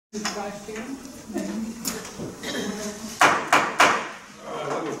Vice Chair. All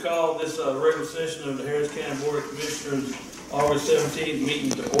right, we will call this regular session of the Harris County Board of Commissioners August 17th meeting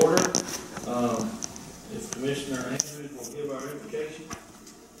to order. If Commissioner Andrews will give our invocation.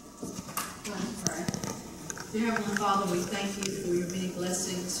 Dear Heavenly Father, we thank you for your many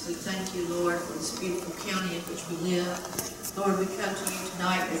blessings. We thank you, Lord, for this beautiful county in which we live. Lord, we come to you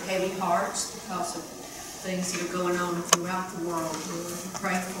tonight with heavy hearts because of things that are going on throughout the world. Lord, we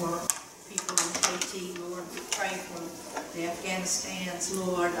pray for people in Haiti, Lord. We pray for the Afghanistans,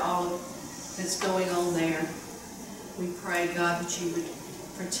 Lord, all that's going on there. We pray, God, that you would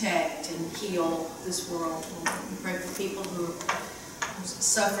protect and heal this world. Lord. We pray for people who are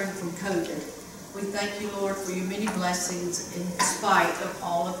suffering from COVID. We thank you, Lord, for your many blessings in spite of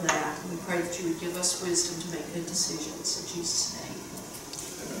all of that. We pray that you would give us wisdom to make good decisions. In Jesus' name.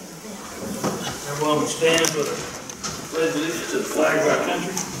 Everyone would stand for the pledge allegiance to the flag of our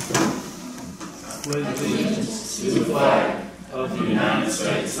country. Pledge allegiance to the flag of the United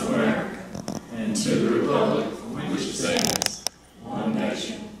States of America and to the republic for which it stands, one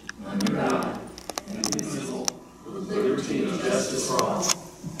nation, under God, indivisible, with liberty and justice for all.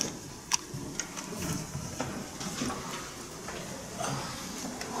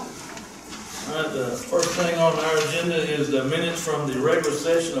 All right, the first thing on our agenda is the minutes from the regular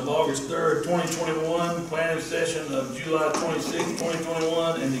session of August 3rd, 2021, planning session of July 26th,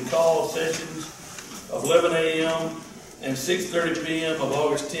 2021, and the call sessions of 11 a.m. and 6:30 p.m. of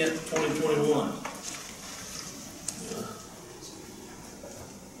August 10th, 2021.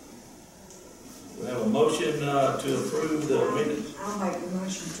 We have a motion to approve the minutes. I'll make the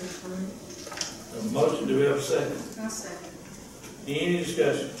motion to approve. A motion, do we have a second? I'll second. Any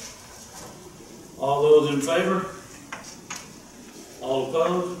discussion? All those in favor? All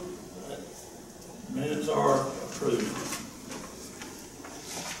opposed? Minutes are approved.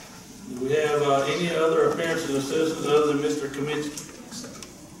 Do we have any other appearances of citizens other than Mr. Kaminsky?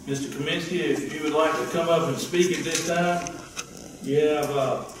 Mr. Kaminsky, if you would like to come up and speak at this time, you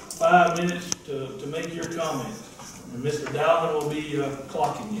have 5 minutes to make your comments. And Mr. Dowden will be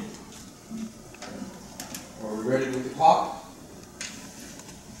clocking you. Are we ready with the clock?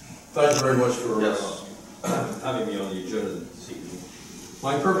 Thank you very much for having me on the agenda this evening.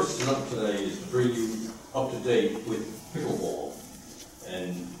 My purpose today is to bring you up to date with pickleball.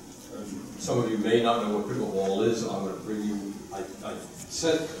 And some of you may not know what pickleball is. I'm going to bring you, I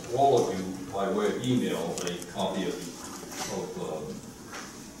sent all of you by way of email a copy of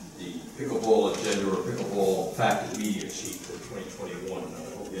the pickleball agenda or pickleball fact and media sheet for 2021. And I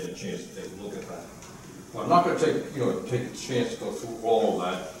hope you had a chance to take a look at that. I'm not going to take a chance to go through all of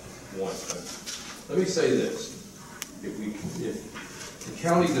that once, but let me say this. If the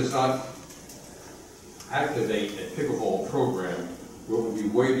county does not activate a pickleball program, we will be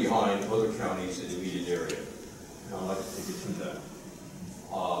way behind other counties in the immediate area. And I'd like to take you through that.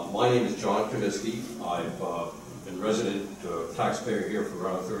 My name is John Kaminsky. I've been resident taxpayer here for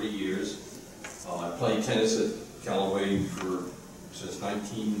around 30 years. I played tennis at Callaway since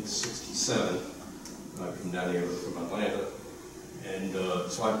 1967. I've come down here from Atlanta. And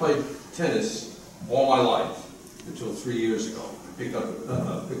so I played tennis all my life until 3 years ago. I picked up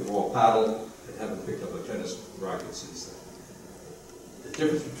a pickleball paddle and haven't picked up a tennis racket since then. The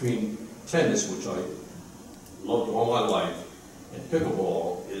difference between tennis, which I loved all my life, and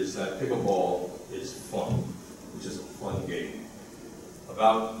pickleball is that pickleball is fun, which is a fun game.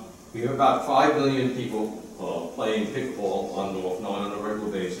 We have about 5 million people playing pickleball on a regular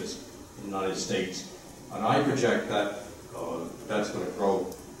basis in the United States, and I project that that's going to grow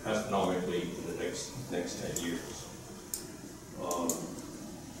astronomically in the next 10 years.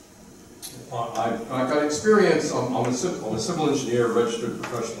 I've got experience. I'm a civil engineer, registered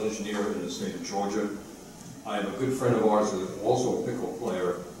professional engineer in the state of Georgia. I have a good friend of ours who's also a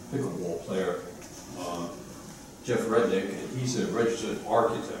pickleball player, Jeff Rednick, and he's a registered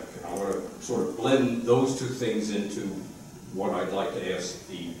architect. And I want to sort of blend those two things into what I'd like to ask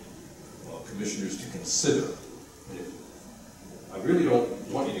the commissioners to consider. And I really don't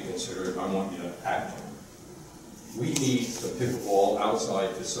want you to consider it, I want you to act on it. We need some pickleball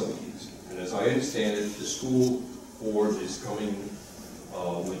outside facilities. And as I understand it, the school board is coming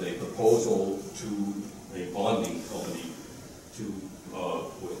with a proposal to a bonding company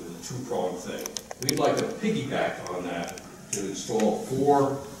with a two-pronged thing. We'd like to piggyback on that to install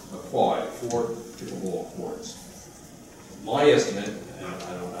 4 pickleball courts. My estimate,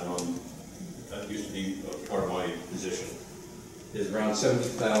 and that used to be part of my position, is around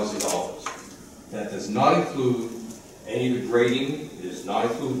 $70,000. That does not include any of the grading, it does not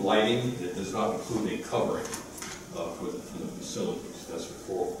include lighting, it does not include a covering for the facilities. That's for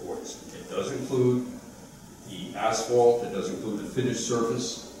 4 courts. It does include the asphalt, it does include the finished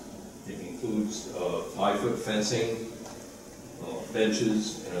surface, it includes 5-foot fencing,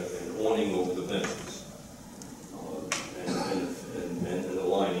 benches, and an awning over the benches, and the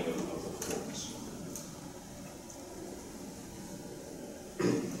lining of the courts.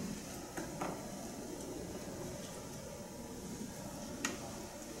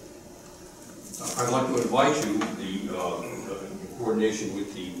 I'd like to invite you, in coordination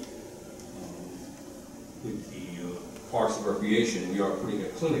with the Parks and Recreation, we are putting a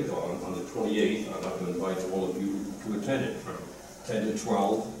clinic on the 28th. I'd like to invite all of you to attend it from 10 to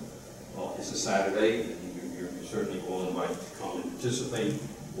 12. It's a Saturday, and you're certainly all invited to come and participate,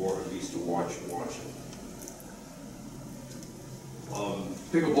 or at least to watch it.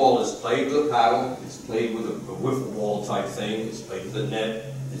 Pickleball is played with a paddle, it's played with a wiffle ball type thing, it's played with a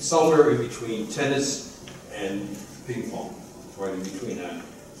net. It's somewhere in between tennis and ping pong. It's right in between that.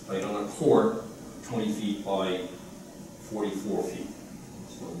 It's played on a court, 20 feet by 44 feet,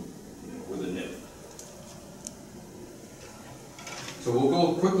 so with a net. So we'll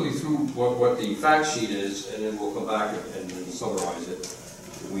go quickly through what the fact sheet is, and then we'll come back and summarize it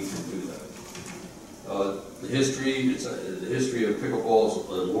if we can do that. The history of pickleball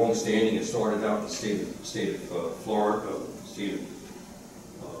is long-standing. It started out in the state of Florida, state of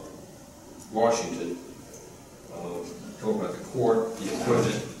Washington. Talk about the court, the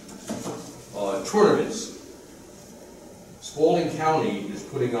equipment, tournaments. Spalding County is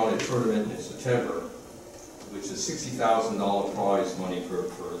putting on a tournament in September, which is $60,000 prize money for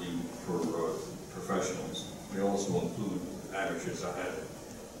professionals. We also include amateurs. I had it.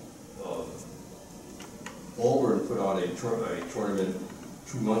 Auburn put on a tournament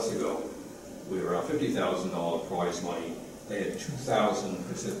 2 months ago with around $50,000 prize money. They had 2,000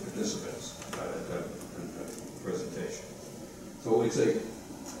 participants at that presentation. So it's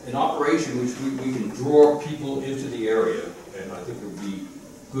an operation which we can draw people into the area, and I think it would be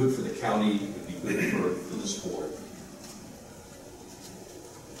good for the county, it would be good for the sport.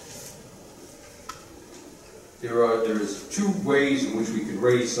 There's 2 ways in which we can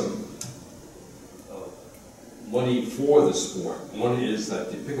raise some money for the sport. One is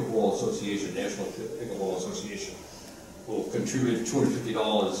that the Pickleball Association, National Pickleball Association, will contribute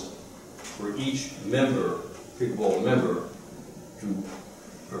 $250 for each pickleball member, to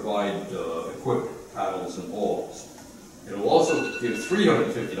provide equipment, paddles, and balls. It will also give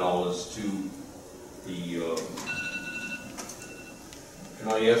 $350 to the, can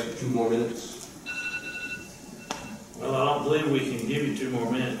I ask for 2 more minutes? Well, I don't believe we can give you 2 more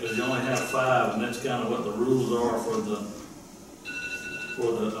minutes because you only have 5, and that's kind of what the rules are for the.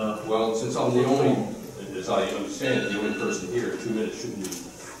 Well, since I'm the only, as I understand it, the only person here, 2 minutes shouldn't be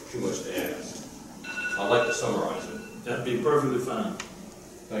too much to ask. I'd like to summarize it. That'd be perfectly fine.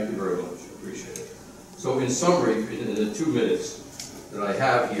 Thank you very much. Appreciate it. So, in summary, in the 2 minutes that I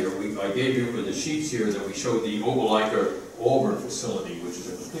have here, I gave you in the sheets here that we showed the Opelika Auburn facility, which is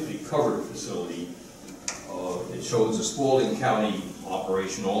a completely covered facility. It shows the Spalding County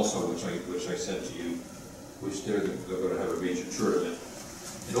operation also, which I sent to you, which they're going to have a major tournament.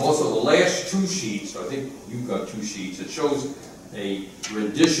 And also the last 2 sheets, I think you've got 2 sheets, it shows a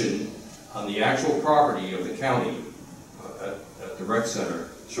rendition on the actual property of the county at the rec center,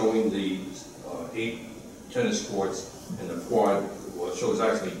 showing the 8 tennis courts and the quad. Well, it shows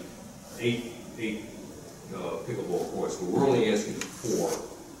actually 8 pickleball courts, but we're only asking for 4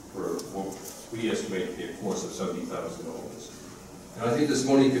 for what we estimate to be a course of $70,000. And I think this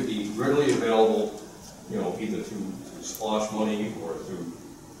money could be readily available, either through splosh money or through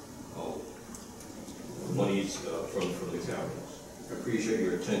monies from the counties. I appreciate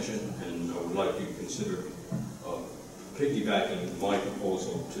your attention, and I would like you to consider piggybacking my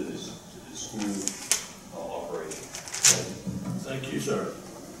proposal to this school operation. Thank you, sir.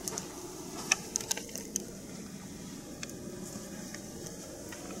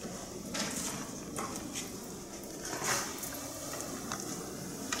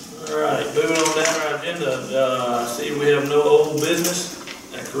 All right, moving on down our agenda. I see we have no old business.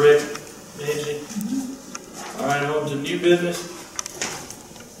 Is that correct, Nancy? All right, on to new business.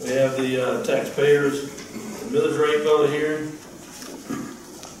 We have the taxpayers millage rate public hearing.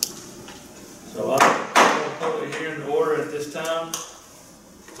 So I'll call the public hearing to order at this time.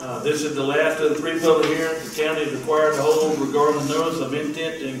 This is the last of the 3 public hearings the county is required to hold regarding the notice of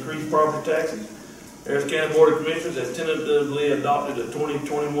intent to increase property taxes. Harris County Board of Commissioners has tentatively adopted a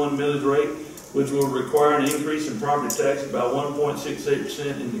 2021 millage rate, which will require an increase in property tax by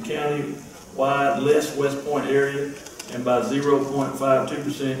 1.68% in the county-wide West Point area and by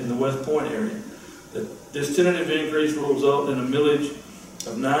 0.52% in the West Point area. This tentative increase will result in a millage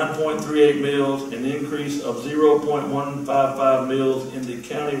of 9.38 mills, an increase of 0.155 mills in the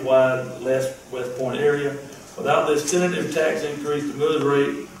countywide West Point area. Without this tentative tax increase, the millage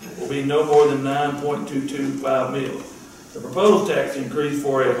rate will be no more than 9.225 mills. The proposed tax increase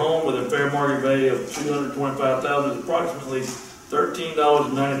for a home with a fair market value of $225,000 is approximately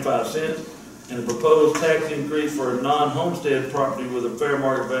 $13.95, and the proposed tax increase for a non-homestead property with a fair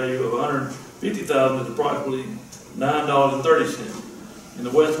market value of $150,000 is approximately $9.30. In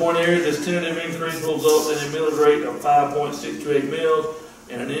the West Point area, this tentative increase will result in a millage rate of 5.628 mills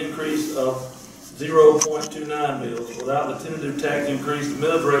and an increase of 0.29 mills. Without the tentative tax increase, the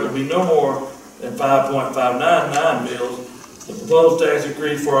millage rate will be no more than 5.599 mills. The proposed tax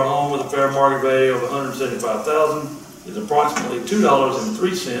increase for a home with a fair market value of $175,000 is approximately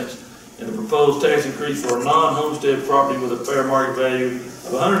 $2.03, and the proposed tax increase for a non-homestead property with a fair market value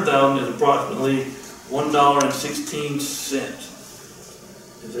of $100,000 is approximately $1.16.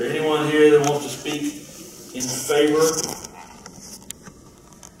 Is there anyone here that wants to speak in favor,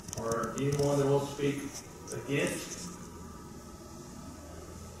 or anyone that wants to speak against?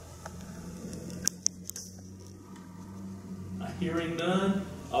 Hearing none,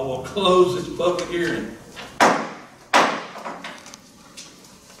 I will close this public hearing.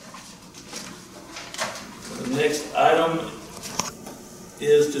 The next item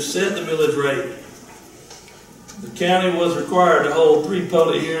is to set the millage rate. The county was required to hold 3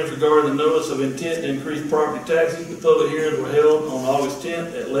 public hearings regarding the notice of intent to increase property taxes. The public hearings were held on August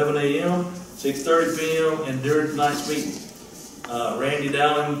 10th at 11 a.m., 6:30 p.m., and during tonight's meeting. Randy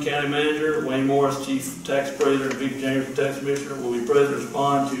Dowling, County Manager, Wayne Morris, Chief Tax Appraiser, and Vic James, Tax Commissioner, will be present to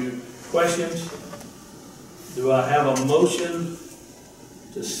respond to questions. Do I have a motion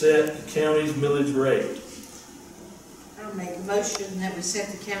to set the county's millage rate? I'll make a motion that we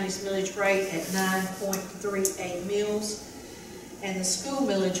set the county's millage rate at 9.38 mills and the school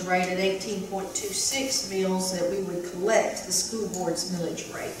millage rate at 18.26 mills, that we would collect the school board's millage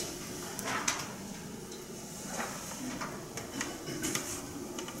rate.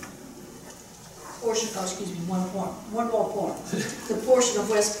 One more point. The portion of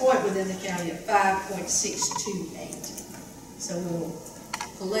West Point within the county at 5.628. So we'll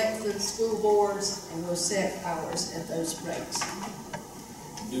collect the school boards and we'll set ours at those rates.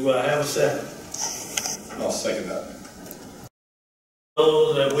 Do I have a second? I'll second that.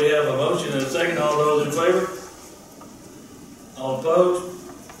 Those that we have a motion and a second, all those in favor? All opposed?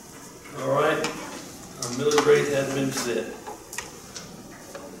 All right, our millage rate has been set.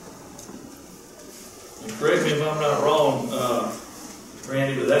 And correct me if I'm not wrong,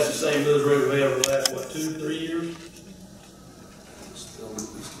 Randy, but that's the same millage rate we have for the last, what, 2-3 years?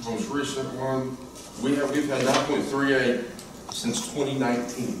 The most recent one, we've had 9.38 since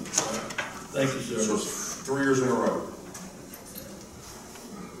 2019. Thank you, sir. So it's 3 years in a row.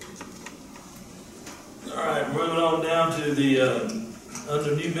 All right, moving on down to the,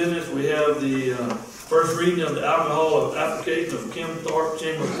 under new business, we have the first reading of the alcohol application of Kim Thorpe,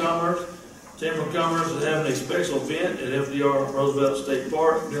 Chamber of Commerce. Chamber of Commerce is having a special event at FDR Roosevelt State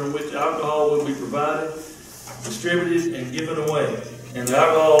Park, during which alcohol will be provided, distributed, and given away. And the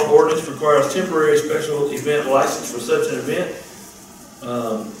alcohol ordinance requires temporary special event license for such an event.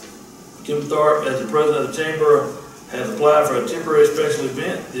 Kim Thorpe, as the president of the chamber, has applied for a temporary special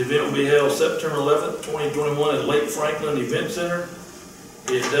event. The event will be held September 11th, 2021 at Lake Franklin Event Center.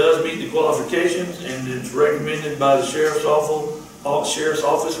 It does meet the qualifications and it's recommended by the Sheriff's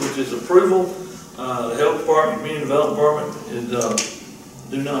Office, which is approval. The Health Department, Community Development Department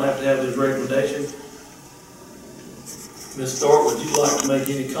do not have to have this recommendation. Ms. Thorpe, would you like to make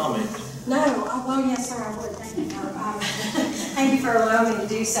any comments? No, well, yes, sir, I would. Thank you for, thank you for allowing me to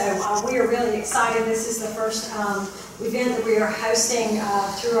do so. We are really excited. This is the first event that we are hosting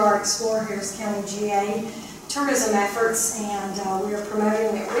through our Explore Harris County GA tourism efforts, and we are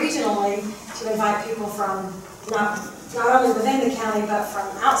promoting it regionally to invite people from not only within the county, but from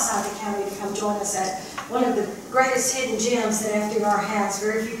outside the county to come join us at one of the greatest hidden gems that FDR has.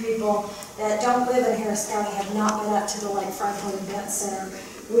 Very few people that don't live in Harris County have not been up to the Lake Franklin Event Center.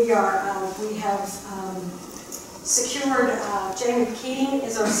 We have secured Jamie Keating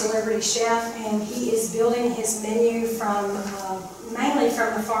is our celebrity chef, and he is building his menu from mainly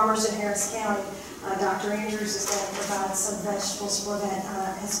from the farmers in Harris County. Dr. Andrews is going to provide some vegetables for that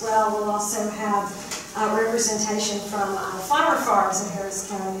as well. We'll also have representation from flower farms in Harris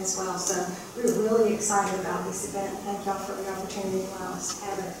County as well. So we're really excited about this event. Thank y'all for the opportunity to allow us to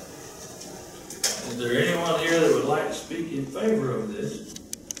have it. Is there anyone here that would like to speak in favor of this? Is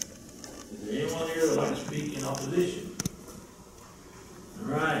there anyone here that would like to speak in opposition?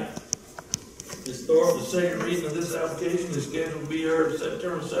 All right. Ms. start with the second reading of this application is scheduled to be heard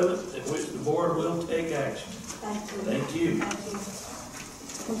September 7th, at which the board will take action. Thank you. Thank you. Thank you.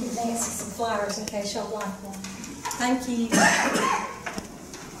 We'll give Nancy some flowers in case y'all like one. Thank you.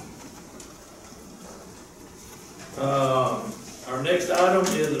 Our next item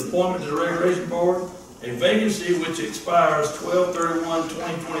is an appointment to the Recreation Board. A vacancy which expires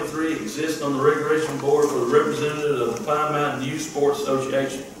 12/31/2023 exists on the Recreation Board for the representative of the Pine Mountain Youth Sports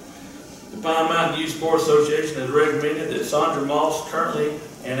Association. The Pine Mountain Youth Sports Association has recommended that Sandra Moss, currently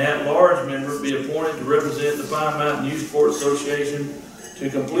an at-large member, be appointed to represent the Pine Mountain Youth Sports Association to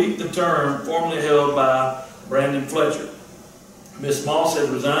complete the term formerly held by Brandon Fletcher. Ms. Moss has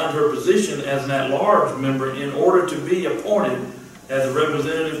resigned her position as an at-large member in order to be appointed as a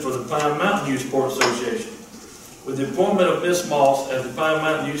representative for the Pine Mountain Youth Sports Association. With the appointment of Ms. Moss as the Pine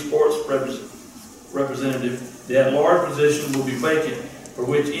Mountain Youth Sports representative, the at-large position will be vacant, for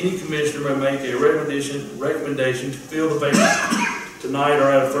which any commissioner may make a recommendation to fill the vacancy tonight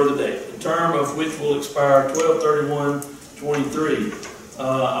or at a further date, the term of which will expire 12/31/23.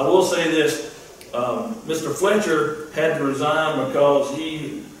 I will say this, Mr. Fletcher had to resign because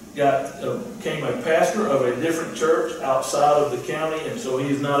he became a pastor of a different church outside of the county, and so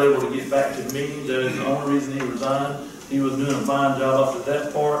he's not able to get back to the meetings. That is the only reason he resigned. He was doing a fine job up to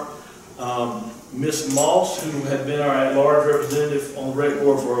that part. Ms. Moss, who had been our at-large representative on the rec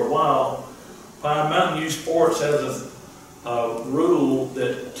board for a while, Pine Mountain Youth Sports has a rule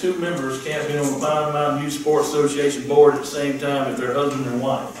that 2 members can't be on the Pine Mountain Youth Sports Association board at the same time if they're husband and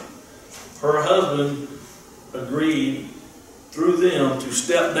wife. Her husband agreed through them to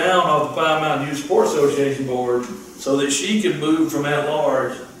step down off the Pine Mountain Youth Sports Association board so that she could move from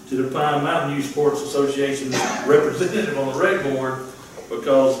at-large to the Pine Mountain Youth Sports Association representative on the rec board,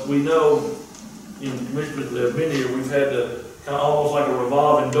 because we know, you know, commissioners that have been here, we've had to kind of almost like a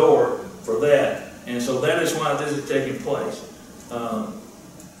revolving door for that, and so that is why this is taking place.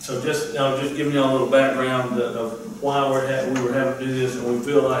 So just giving y'all a little background of why we were having to do this, and we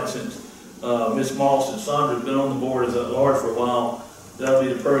feel like since Ms. Moss and Sandra have been on the board as at large for a while, that'll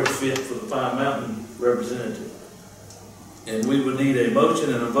be the perfect fit for the Pine Mountain representative. And we would need a motion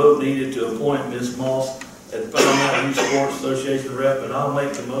and a vote needed to appoint Ms. Moss as Pine Mountain Youth Sports Association rep, and I'll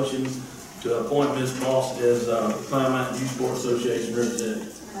make the motion to appoint Ms. Moss as Pine Mountain Youth Sports Association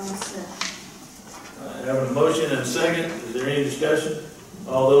representative. Having a motion and a second, is there any discussion?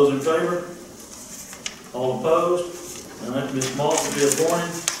 All those in favor? All opposed? All right, Ms. Moss will be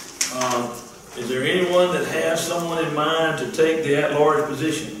appointed. Is there anyone that has someone in mind to take the at-large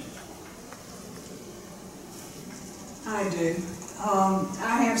position? I do.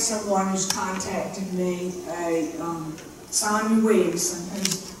 I have someone who's contacted me, Sonia Williamson,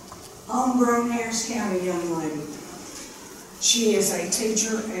 who's a homegrown Harris County young lady. She is a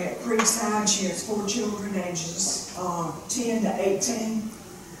teacher at Creekside. She has 4 children, ages 10 to 18.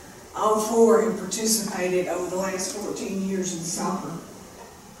 All 4 have participated over the last 14 years in soccer.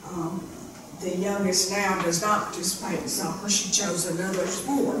 The youngest now does not participate in soccer. She chose another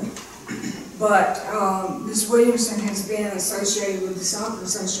sport. But Ms. Williamson has been associated with the Soccer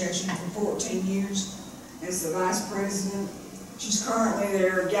Association for 14 years as the vice president. She's currently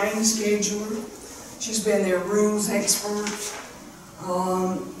their game scheduler. She's been their rules expert.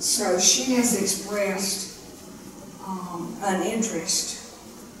 So she has expressed an interest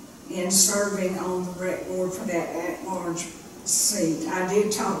in serving on the rec board for that at-large seat. I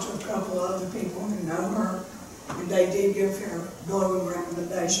did talk to a couple of other people who know her, and they did give her glowing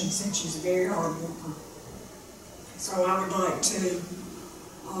recommendations, since she's a very hard worker. So I would like to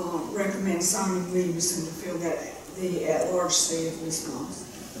recommend Sonia Williamson to fill the at-large seat of Ms. Moss.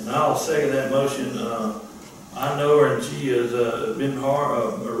 And I'll second that motion. I know her, and she has been a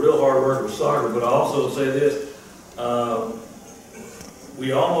real hard worker with soccer, but I also say this,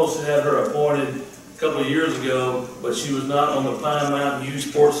 we almost had her appointed a couple of years ago, but she was not on the Pine Mountain Youth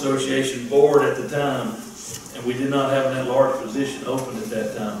Sports Association board at the time, and we did not have that large position open at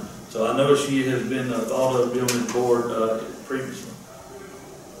that time. So I know she has been thought of being on the board previously.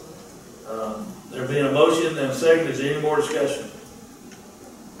 There being a motion and a second, is there any more discussion?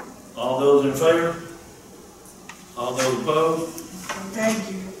 All those in favor? All those opposed? Thank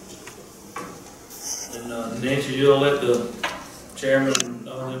you. And Nancy, you'll let the chairman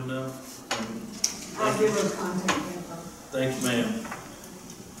know them know? I'll give her contact info. Thank you, ma'am.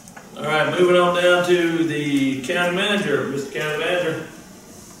 All right, moving on down to the county manager. Mr. County Manager.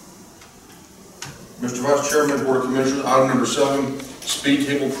 Mr. Vice Chairman, Board of Commissioners, item number 7, speed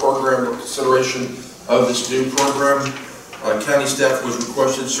table program or consideration of this new program. County staff was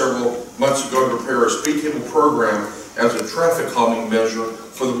requested several months ago to prepare a speed table program as a traffic calming measure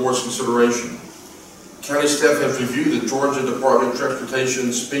for the board's consideration. County staff has reviewed the Georgia Department of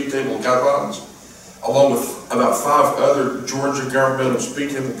Transportation speed table guidelines, along with about 5 other Georgia governmental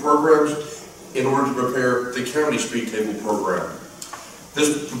speed table programs in order to prepare the county speed table program.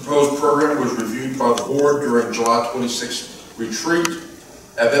 This proposed program was reviewed by the board during July 26th retreat.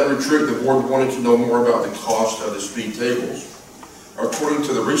 At that retreat, the board wanted to know more about the cost of the speed tables. According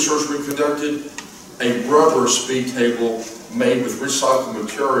to the research we conducted, a rubber speed table made with recycled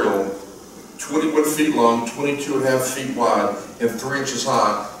material, 21 feet long, 22.5 feet wide, and 3 inches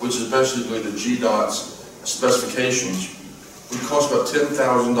high, which is basically the GDOT's specifications, would cost about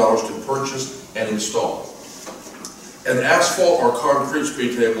 $10,000 to purchase and install. An asphalt or concrete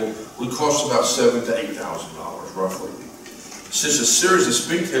speed table would cost about $7,000 to $8,000 roughly. Since a series of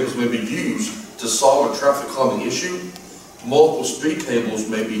speed tables may be used to solve a traffic calming issue, multiple speed tables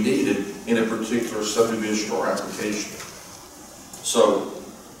may be needed in a particular subdivision or application. So,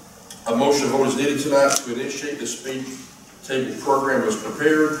 a motion vote is needed tonight to initiate the speed table program as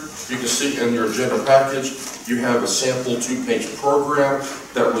prepared. You can see in your agenda package, you have a sample 2-page program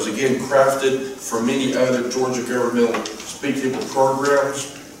that was again crafted for many other Georgia governmental speed table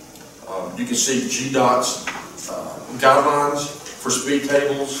programs. You can see GDOT's guidelines for speed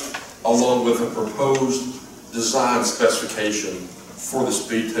tables, along with a proposed design specification for the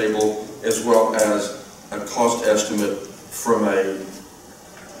speed table, as well as a cost estimate from a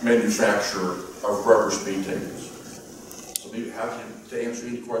manufacturer of rubber speed tables. So I'll be happy to answer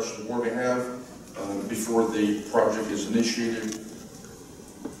any questions more may have before the project is initiated.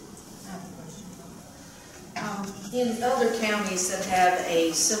 In other counties that have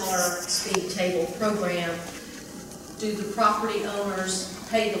a similar speed table program, do the property owners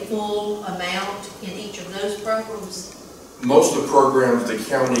pay the full amount in each of those programs? Most of the programs, the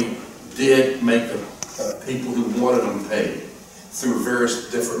county did make the people who wanted them pay through various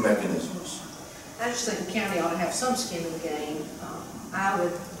different mechanisms. I just think the county ought to have some skin in the game. I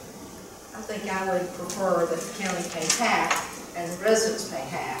think I would prefer that the county pay half and the residents pay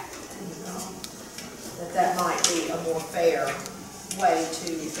half. That might be a more fair way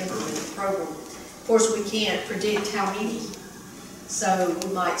to implement the program. Of course, we can't predict how many. So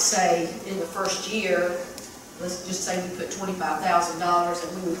we might say in the first year, let's just say we put $25,000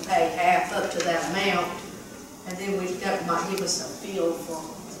 and we would pay half up to that amount, and then that might give us a feel for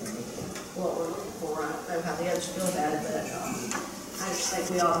what we're looking for. I don't know how the others feel about it, but I just think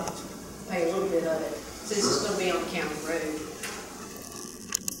we ought to pay a little bit of it since it's going to be on the county road.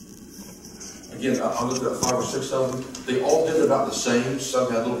 Again, I looked at 5 or 6 of them. They all did about the same.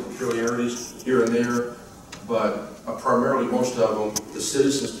 Some had little peculiarities here and there, but primarily most of them, the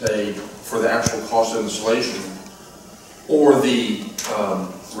citizens paid for the actual cost of installation or the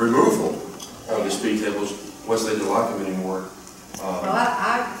removal of the speed tables once they didn't like them anymore. Well,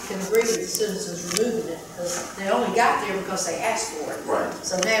 I can agree with the citizens removing it because they only got there because they asked for it. Right.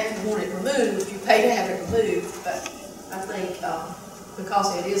 So now if you want it removed, you pay to have it removed. But I think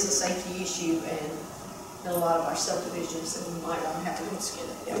because it is a safety issue and in a lot of our subdivisions, that we might not have to skin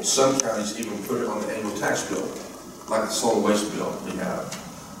it. And some counties even put it on the annual tax bill, like the solid waste bill we have.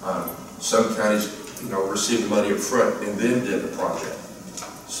 Some counties, received the money up front and then did the project.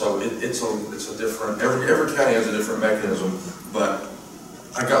 So it's a different, every county has a different mechanism, but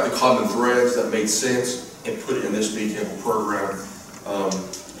I got the common threads that made sense and put it in this speed table program.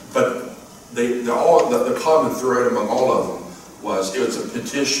 But the common thread among all of them was it was a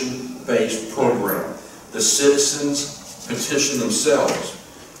petition-based program. The citizens petitioned themselves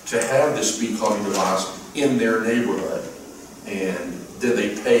to have this speed calming device in their neighborhood, and then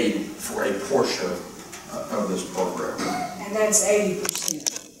they paid for a portion of this program. And that's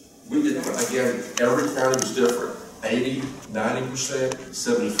 80%. We did, again, every county was different. 80, 90%,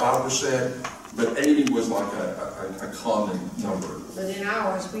 75%, but 80 was like a common number. But in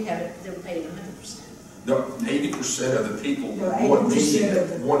ours, we have it, they were paid 100%. No, 80% of the people No,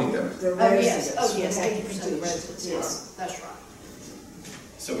 80% wanting them. The Yes, residents 80% of the would have residents, petition. yes, that's right.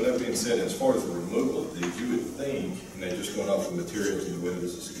 So with that being said, as far as the removal of these, you would think, and they're just going off the materials and the way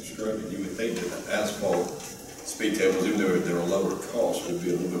this is constructed, you would think that the asphalt speed tables, even though they're a lower cost, would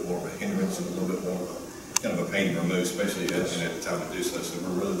be a little bit more of a hindrance and a little bit more kind of a pain to remove, especially at the time to do so. So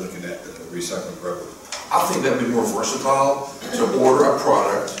we're really looking at the recycled rubber. I think that'd be more versatile to order a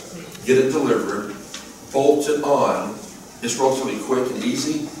product, get it delivered, bolt it on. It's relatively quick and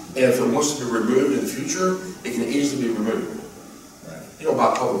easy, and if it wants to be removed in the future, it can easily be removed.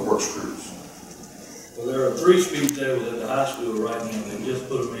 By public works crews. Well, there are 3 speed tables at the high school right now. They just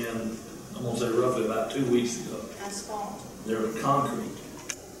put them in, I'm gonna say roughly about 2 weeks ago. Asphalt. They're concrete.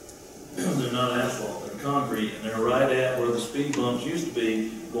 They're not asphalt, they're concrete, and they're right at where the speed bumps used to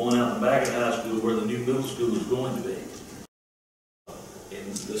be, going out the back of the high school where the new middle school is going to be.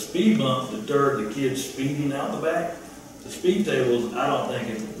 And the speed bump deterred the kids speeding out the back. The speed tables, I don't think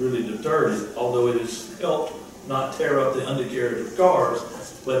it really deterred it, although it has helped not tear up the undercarriage of cars.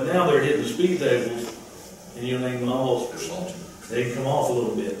 But now they're hitting the speed tables, and you know, they can come off a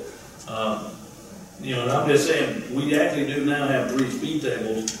little bit. You know, and I'm just saying, we actually do now have 3 speed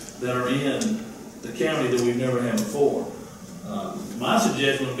tables that are in the county that we've never had before. My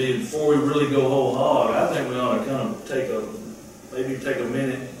suggestion would be, before we really go whole hog, I think we ought to kind of maybe take a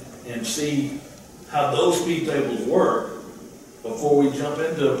minute and see how those speed tables work before we jump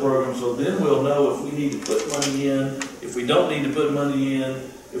into a program, so then we'll know if we need to put money in, if we don't need to put money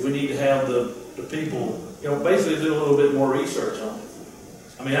in, if we need to have the people, you know, basically do a little bit more research on it.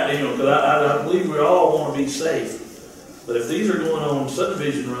 I mean, because I believe we all want to be safe, but if these are going on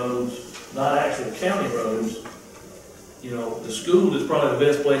subdivision roads, not actual county roads, you know, the school is probably the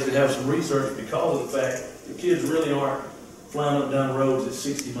best place to have some research, because of the fact the kids really aren't flying up and down roads at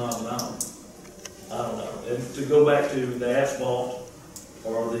 60 miles an hour. I don't know. And to go back to the asphalt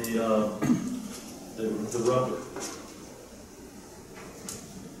or the rubber,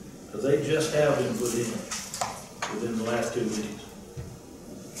 because they just have been put in within the last 2 weeks.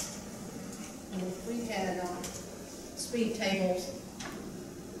 And if we had speed tables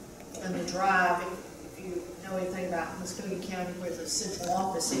on the drive, if you know anything about Muscogee County where the central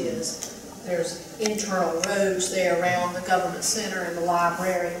office is, there's internal roads there around the government center and the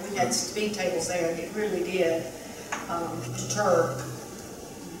library. We had speed tables there, and it really did deter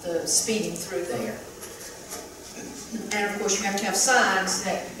the speeding through there. And of course, you have to have signs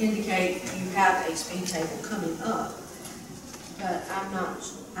that indicate you have a speed table coming up. But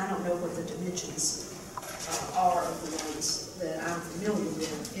I don't know what the dimensions are of the ones that I'm familiar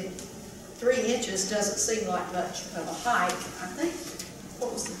with. 3 inches doesn't seem like much of a height. I think,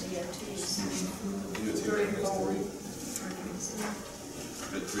 what was the DOT's? 3 or 4.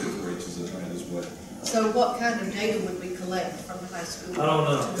 But 3 or 4 inches of height is what? So what kind of data would we collect from the high school? I don't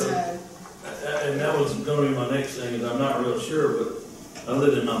know. And that was going to be my next thing, is I'm not real sure, but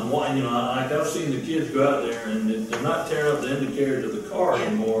other than I've seen the kids go out there and they're not tearing up the undercarriage of the car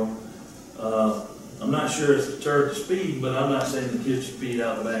anymore. I'm not sure it's deterred the speed, but I'm not saying the kids should speed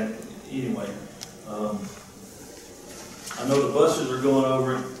out the back anyway. I know the buses are going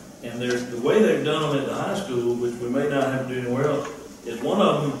over it, and the way they've done them at the high school, which we may not have to do anywhere else, is one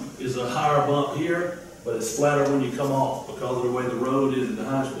of them is a higher bump here, but it's flatter when you come off because of the way the road is at the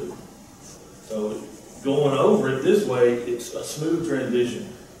high school. So going over it this way, it's a smooth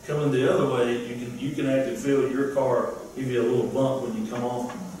transition. Coming the other way, you can actually feel your car give you a little bump when you come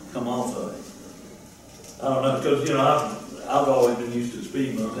off of it. I don't know, because I've always been used to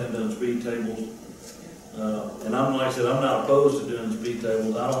speed bumps, haven't done speed tables. And like I said, I'm not opposed to doing speed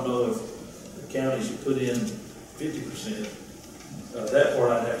tables. I don't know if the county should put in 50%. That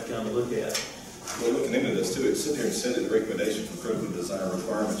part I'd have to kind of look at. Well, looking into this too, it sit there and said that the recommendation for critical design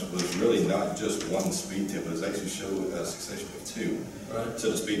requirements was really not just 1 speed table, it was actually showed a succession of 2. Right.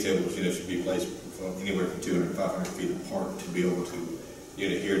 So the speed tables, should be placed from anywhere from 200 to 500 feet apart to be able to,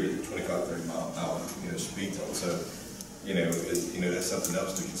 adhere to the 25-30 mile an hour, speed zone. So, that's something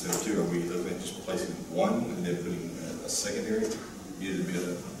else to consider too. Are we looking at just placing 1 and then putting a secondary?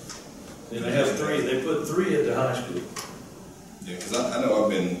 And they have 3. They put 3 at the high school. Yeah, because I know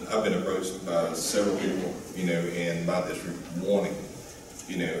I've been approached by several people, in my district wanting,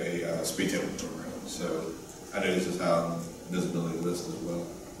 a speed table program. So I know this is how visibility lists as well.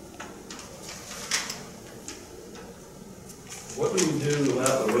 What do we do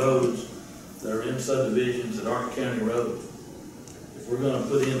about the roads that are in subdivisions that aren't county roads? If we're going to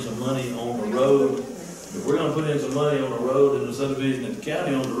put in some money on the road, in the subdivision and the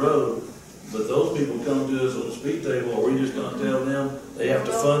county on the road, but those people come to us on the speed table, are we just going to tell them they have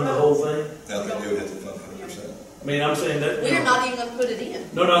to fund the whole thing? I think they would have to fund 100%. I mean, I'm saying that. We're not even going to put it in.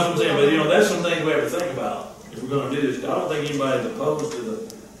 No, that's what I'm saying, but that's some things we have to think about if we're going to do this. I don't think anybody's opposed to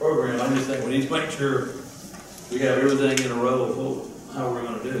the program. I just think we need to make sure we have everything in a row of how we're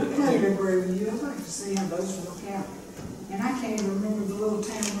going to do it. I kind of agree with you. I'd like to see how those work out. And I can't even remember the little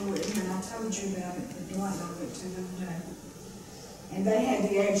town we were in. I told you about it, the Dwight I went to the other day. And they had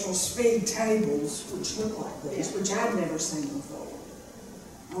the actual speed tables, which look like this, which I'd never seen before,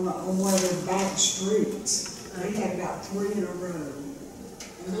 on one of the back streets. They had about 3 in a row.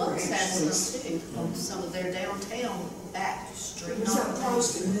 Lux has some too, on some of their downtown back street. It was up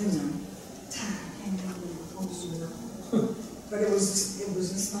close to noon. I can't remember what it was. But it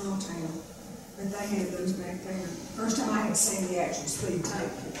was a small town. but they had those back there. First time I had seen the actual speed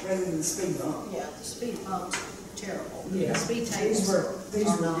table rather than the speed bump. Yeah, the speed bumps are terrible. Yeah. The speed These tables were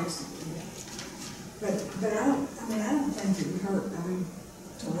are not. decent. But I don't think it would hurt,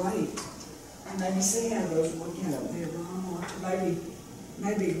 to wait. And maybe see how those work out there, Ron, or to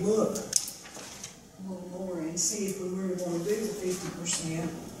maybe look a little more and see if we really want to do the 50%.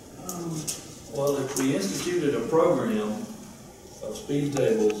 Well, if we instituted a program of speed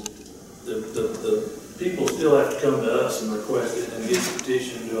tables, the people still have to come to us and request it and get the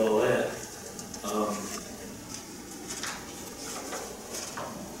petition and do all that.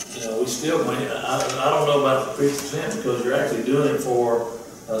 You know, we still, I don't know about the 50% because you're actually doing it for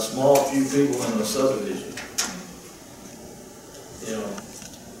a small few people in the subdivision. You know.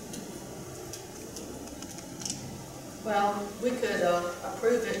 Well, we could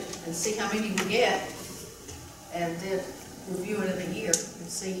approve it and see how many we get, and then review it in a year and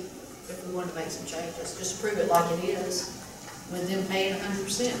see if we want to make some changes. Just approve it like it is, with them paying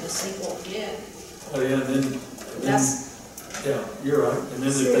 100%, and see what we get. Oh, yeah, then yeah, you're right. And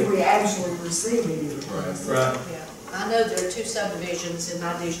then See if we actually receive it. Right. Yeah, I know there are 2 subdivisions in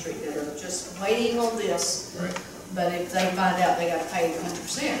my district that are just waiting on this. Right. But if they find out they gotta pay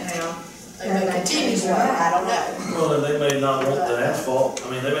 100% now, they Yeah, may they continue change to wait, that. I don't know. Well, and they may not want the asphalt. I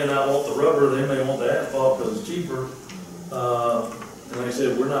mean, they may not want the rubber, they may want the asphalt because it's cheaper. And like I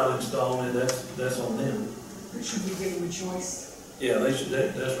said, we're not installing it, that's on them. Or should we give them a choice? Yeah, they should,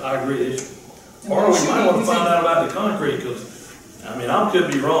 I agree, they should. Or we might want to find out about the concrete, because, I mean, I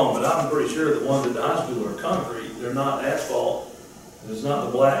could be wrong, but I'm pretty sure the ones at the high school are concrete. They're not asphalt. It's not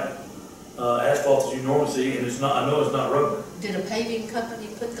the black asphalt that you normally see, and it's not, I know it's not rubber. Did a paving company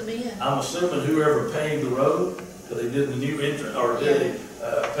put them in? I'm assuming whoever paved the road, because they did the new entrance, or did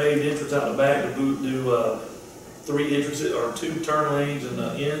a paved entrance out the back to do 3 entrances, or 2 turn lanes in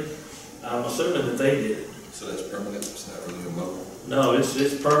the end. I'm assuming that they did it. So that's permanent, it's not really a mobile? No, it's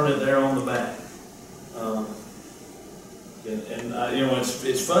permanent there on the back. You know,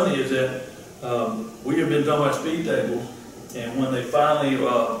 it's funny is that we have been talking about speed tables, and when they finally,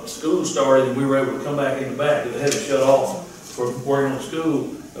 school started and we were able to come back in the back, because they had to shut off for working on school,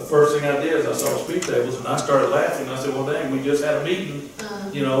 the first thing I did is I saw speed tables and I started laughing. I said, well, dang, we just had a meeting,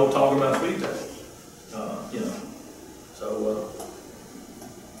 you know, talking about speed tables. You know, so,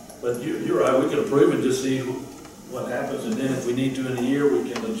 but you're right, we could approve it, just see what happens, and then if we need to in a year, we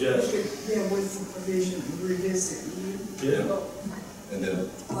can adjust. Yeah, with the provision of revisit. Yeah. And then,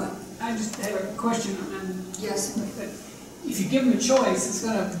 What? I just have a question on, Yes. that if you give them a choice, it's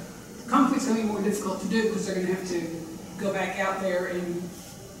gonna, concrete's gonna be more difficult to do because they're gonna have to go back out there and,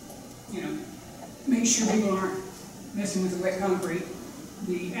 you know, make sure people aren't messing with the wet concrete.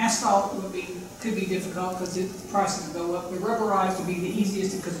 The asphalt could be difficult because the prices will go up. The rubberized would be the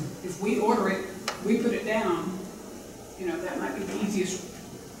easiest because if we order it, we put it down, you know, that might be the easiest,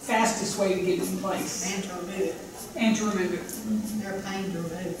 fastest way to get it in place. And to remove it. And to remove it. They're paying to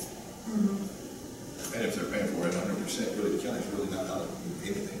remove. and if they're paying for it 100%, really, the county's really not out of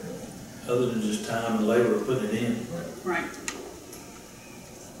anything, really. Other than just time and labor of putting it in. Right.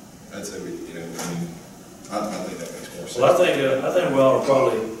 I'd say we, you know, I mean, I think that makes more sense. Well, I think we ought to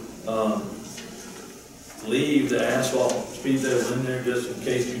probably leave the asphalt speed tables in there just in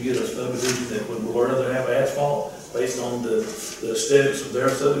case you get a subdivision that would rather have asphalt based on the aesthetics of their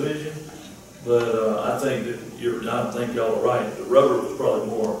subdivision. But I think that I think y'all are right. The rubber was probably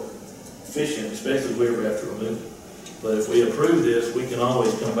more efficient, especially if we ever have to remove it. But if we approve this, we can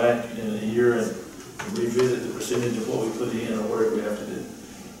always come back in a year and revisit the percentage of what we put in or whatever we have to do.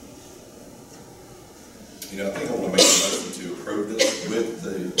 You know, I think I want to make a motion to approve this with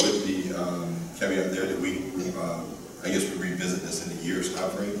the caveat there that we, I guess we revisit this in a year's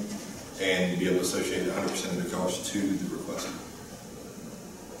timeframe and be able to associate 100% of the cost to the request.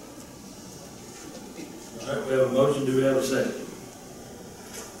 All right, we have a motion. Do we have a second?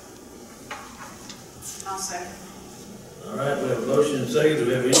 I'll second. All right, we have a motion and a second. Do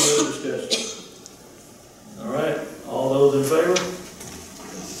we have any other discussion? All right, all those in favor?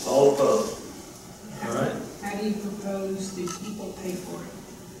 All opposed? All right. How do you propose the people pay for it?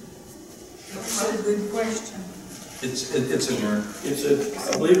 That's a good question. It's in your,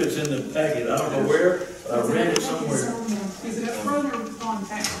 I believe it's in the packet. I don't know where, but I read it somewhere. Is it up front or on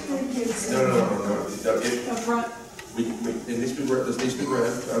tax? No. Up front? It needs to be read, this needs to be read,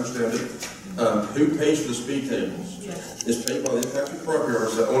 I understand it. Who pays for the speed tables? It's paid by the impacted property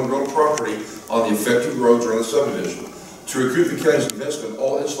owners that own real property on the affected roads or in the subdivision. To recoup the county's investment,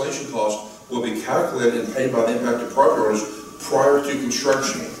 all installation costs will be calculated and paid by the impacted property owners prior to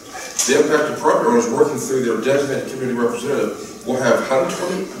construction. The impacted property owners working through their designated community representative will have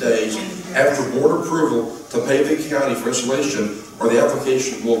 120 days after board approval to pay the county for installation, or the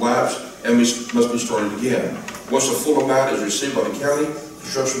application will lapse and must be started again. Once the full amount is received by the county,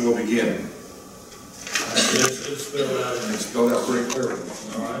 construction will begin. It's spelled out in It's spelled out very clearly.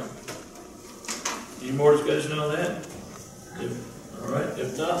 All right. Any more discussion on that? All right,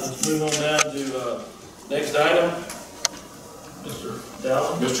 if not, let's move on down to, next item. Mr.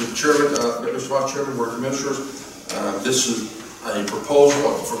 Dowling. Mr. Chairman, Mr. Vice Chairman, Board of Commissioners, this is a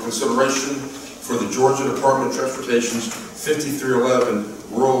proposal for consideration for the Georgia Department of Transportation's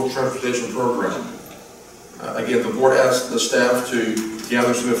 5311 Rural Transportation Program. Again, the board asked the staff to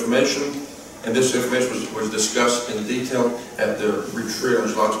gather some information, and this information was discussed in detail at the retreat on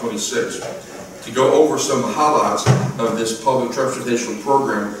July 26th. To go over some highlights of this public transportation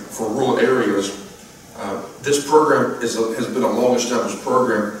program for rural areas, this program has been a long-established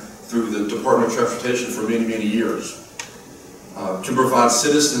program through the Department of Transportation for many, many years. To provide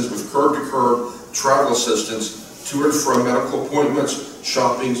citizens with curb-to-curb travel assistance to and from medical appointments,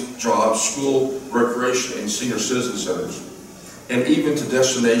 shopping, jobs, school, recreation, and senior citizen centers, and even to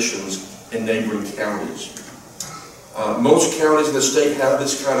destinations in neighboring counties. Most counties in the state have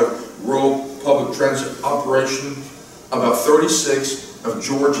this kind of rural public transit operation. About 36 of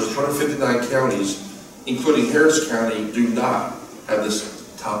Georgia's 159 counties, including Harris County, do not have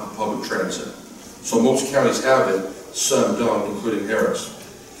this type of public transit. So most counties have it, some don't, including Harris.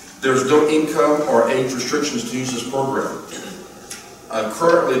 There's no income or age restrictions to use this program.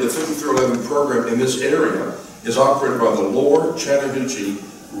 Currently, the 5311 program in this area is operated by the Lower Chattahoochee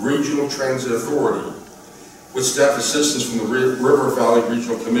Regional Transit Authority, with staff assistance from the River Valley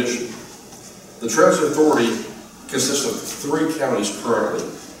Regional Commission. The Transit Authority consists of 3 counties currently: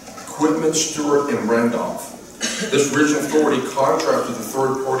 Quitman, Stewart, and Randolph. This regional authority contracts with a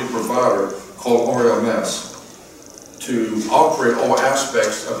third-party provider called RMS to operate all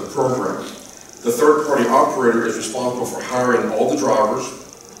aspects of the program. The third-party operator is responsible for hiring all the drivers,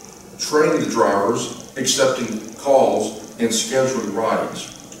 training the drivers, accepting calls, and scheduling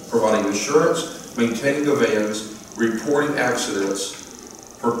rides, providing insurance, maintaining the vans, reporting accidents,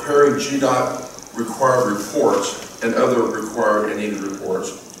 preparing GDOT required reports and other required and needed reports,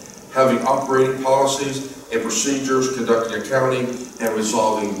 having operating policies and procedures, conducting accounting, and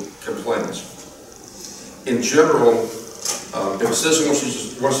resolving complaints. In general, if a citizen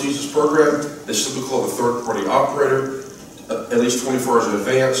wants to use this program, they simply call the third-party operator at least 24 hours in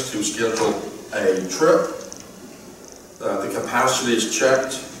advance to schedule a trip. The capacity is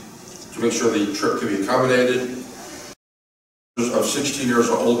checked to make sure the trip can be accommodated. Of 16 years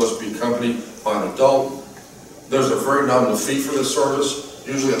or old must be accompanied by an adult. There's a very nominal fee for this service,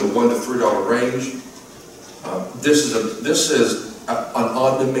 usually in the $1 to $3 range. This is an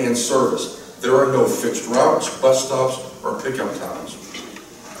on-demand service. There are no fixed routes, bus stops, or pickup times.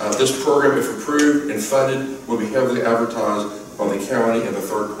 This program, if approved and funded, will be heavily advertised by the county and the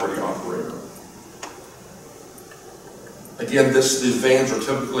third-party operator. Again, these vans are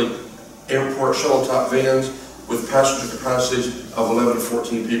typically airport shuttle-type vans with passenger capacities of 11 to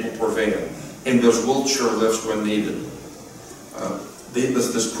 14 people per van, and there's wheelchair lifts when needed.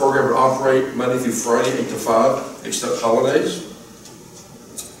 This program will operate Monday through Friday, 8 to 5, except holidays.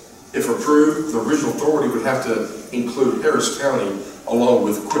 If approved, the regional authority would have to include Harris County along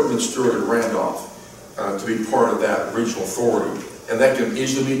with Quitman, Stewart, and Randolph to be part of that regional authority. And that can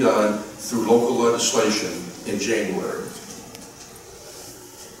easily be done through local legislation in January.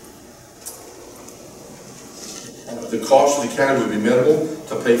 The cost of the county would be minimal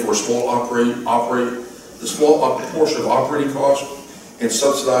to pay for a small the small portion of operating costs and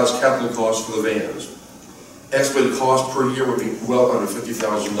subsidized capital costs for the vans. Estimated cost per year would be well under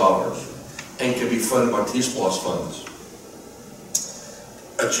 $50,000 and can be funded by T-SPLOS funds.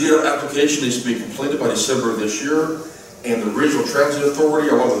 A GDOT application needs to be completed by December of this year, and the Regional Transit Authority,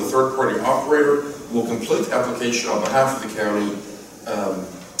 along with the third-party operator, will complete the application on behalf of the county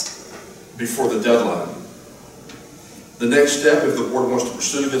before the deadline. The next step, if the board wants to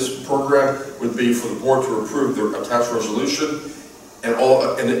pursue this program, would be for the board to approve the attached resolution and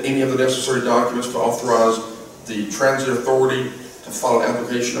any of the necessary documents to authorize the Transit Authority to file an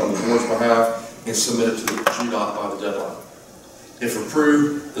application on the board's behalf and submit it to the GDOT by the deadline. If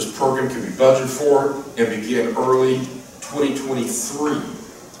approved, this program can be budgeted for and begin early 2023,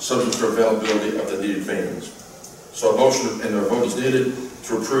 subject to availability of the needed vans. So a motion and a vote is needed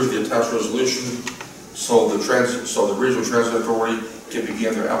to approve the attached resolution so the Regional Transit Authority can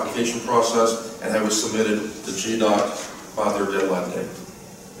begin their application process and have it submitted to GDOT by their deadline date.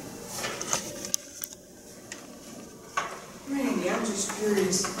 Randy, I'm just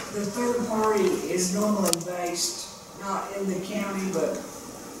curious, the third party is normally based not in the county, but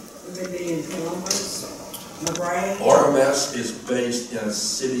Would they be in Columbus, LaGrange? RMS is based in a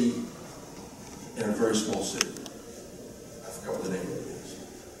city, in a very small city. I forgot what the name of it is.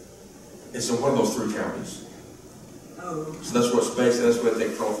 It's in one of those 3 counties. Oh, So that's where it's based, and that's where they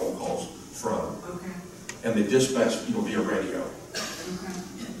take telephone calls from. okay, And they dispatch, via radio. okay.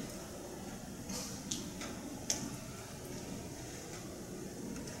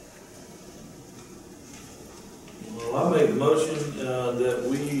 Well, I make a motion that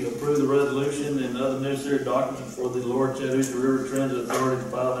we approve the resolution and other necessary documents for the Lower Chattanooga River Transit Authority to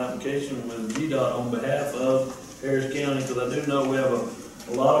file an application with GDOT on behalf of Harris County, because I do know we have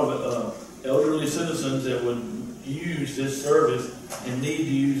a lot of elderly citizens that would use this service and need to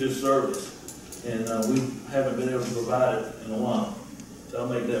use this service. And we haven't been able to provide it in a while. So I'll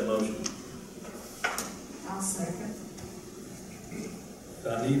make that motion. I'll second.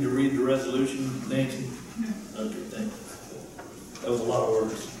 I need to read the resolution, Nancy? Okay, thank you. That was a lot of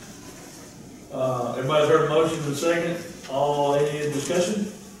words. Everybody's heard the motion and second. Any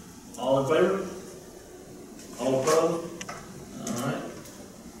discussion? All in favor? All opposed? All right.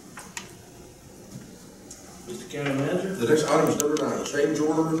 Mr. County Manager? The next item is number 9, change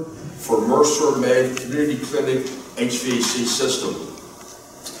order for Mercer Med Community Clinic HVAC system.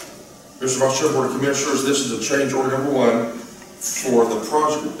 Mr. Vice Chair, Board of Commissioners, this is a change order number 1 for the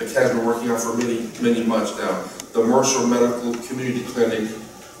project that has been working on for many months now. The Mercer Medical Community Clinic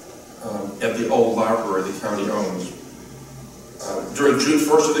at the old library the county owns. During June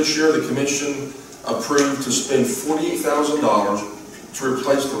 1st of this year, the Commission approved to spend $48,000 to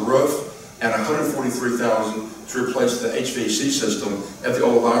replace the roof and $143,000 to replace the HVAC system at the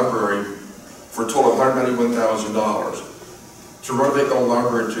old library for a total of $191,000. To renovate the old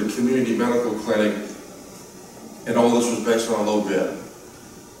library to a community medical clinic, and all this was based on a low bid.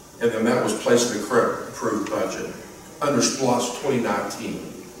 And the amount was placed in the correct approved budget under SPLOST 2019.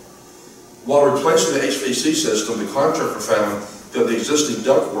 While replacing the HVAC system, the contractor found that the existing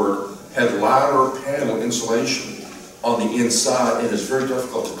ductwork had liner panel insulation on the inside and is very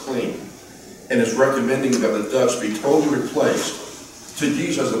difficult to clean, and is recommending that the ducts be totally replaced to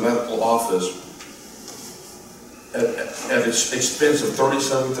use as a medical office at its expense of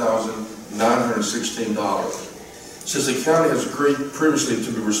 $37,916. Since the county has agreed previously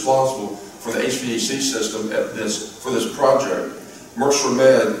to be responsible for the HVAC system for this project, Mercer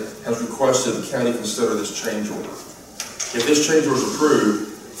Med has requested the county consider this change order. If this change order is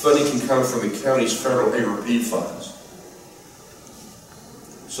approved, funding can come from the county's federal ARP funds.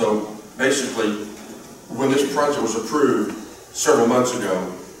 So basically, when this project was approved several months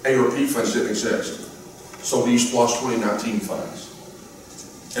ago, ARP funds didn't exist. So we used SPLOST 2019 funds.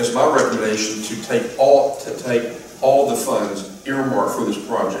 It's my recommendation to take all the funds earmarked for this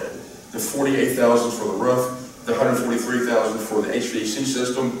project. The $48,000 for the roof, the $143,000 for the HVAC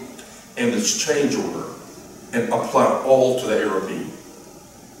system, and this change order, and apply it all to the ARP.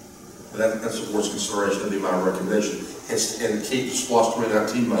 That's the board's consideration. That'd be my recommendation. And keep the SPLOST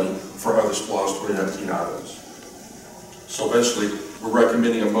 2019 money for other SPLOST 2019 items. So basically, we're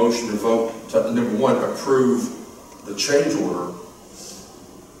recommending a motion to vote to, number 1, approve the change order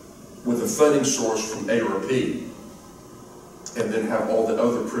with a funding source from ARP, and then have all the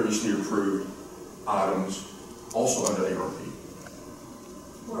other previously approved items also under ARP.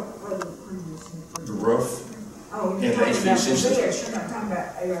 What other previously? The roof. Oh, and you're the talking about HVAC the system. bids, you're not talking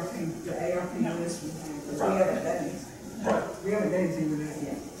about ARP, the ARP list we have, but we haven't done anything. Right. We haven't done anything with that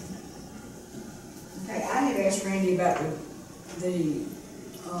yet. Okay, I had asked Randy about the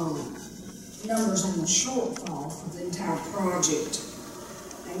numbers on the shortfall for the entire project.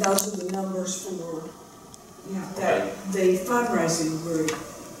 And those are the numbers for, that the fundraising group.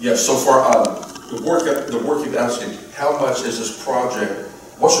 Yes, so far, the work you've asking, how much is this project,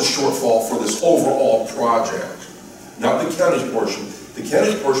 what's the shortfall for this overall project? Not the county's portion. The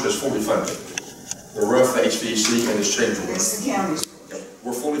county's portion is fully funded. The roof, the HVAC, and this change order. It's the county's.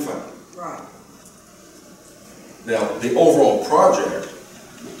 We're fully funded. Right. Now, the overall project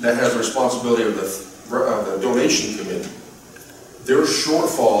that has the responsibility of the donation committee, their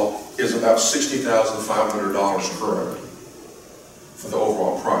shortfall is about $60,500 currently for the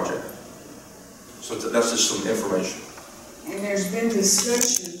overall project. So that's just some information. And there's been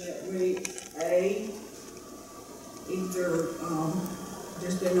discussion that we, either,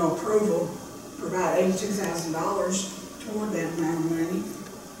 there's been no approval, provide $82,000 toward that amount of money,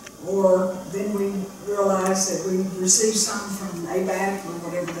 or then we realized that we received something from ABAC or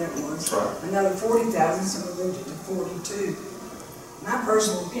whatever that was. Right. Another $40,000, so we moved it to 42. My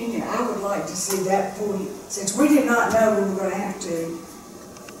personal opinion, I would like to see that 40, since we did not know we were going to have to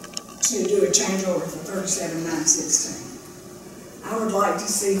do a change order for $37,916. I would like to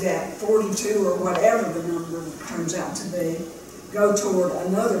see that 42 or whatever the number turns out to be, go toward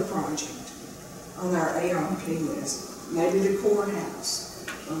another project on our ARP list. Maybe the courthouse,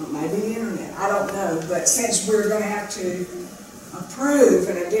 maybe the internet, I don't know. But since we're going to have to approve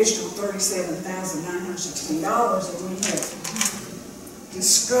an additional $37,916, and we have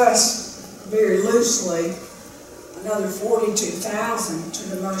discussed very loosely another $42,000 to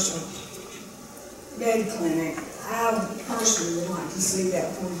the Mercer Med Clinic, I personally would like to see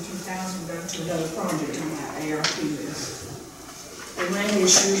that $42,000 go to another project on that ARP list. And Randy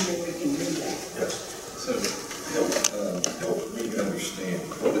assures me we can do that. Yes. So help me understand,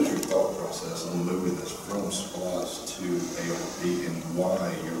 what is your thought process on moving this from SPOS to ARP and why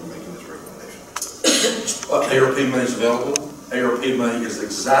you're making this recommendation? ARP money is available. ARP money is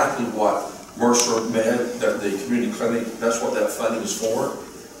exactly what Mercer Med, that the community clinic, that's what that funding is for,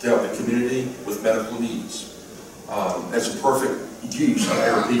 to help the community with medical needs. It's a perfect use of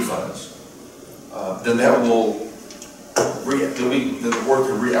ARP funds. Then that will, then the board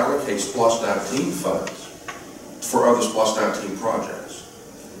can reallocate SPOS 19 funds for other SPOS 19 projects.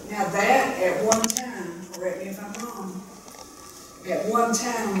 Now that, at one time, correct me if I'm wrong, at one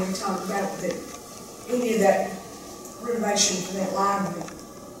time we talked about that any of that renovation for that library,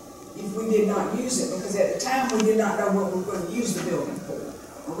 if we did not use it, because at the time we did not know what we were going to use the building for,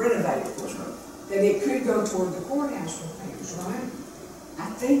 or renovate it for, that it could go toward the courthouse repairs, right? I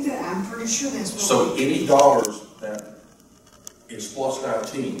think that, I'm pretty sure that's what. So any dollars that is SPOS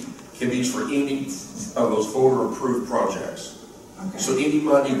 19 can be used for any of those voter-approved projects. Okay. So any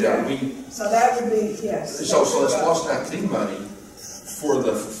money that we, So that would be, yes. so that's SPOS 19 money for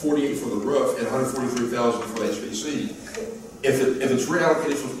the 48 for the roof and 143,000 for the HVAC. If it's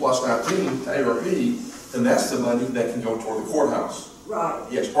reallocated from SPOS 19 to ARP, then that's the money that can go toward the courthouse. Right.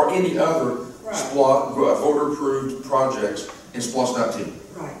 Yes, or any other voter-approved projects in SPOS 19.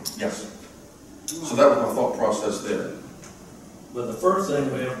 Right. Yes. So that was my thought process there. But the first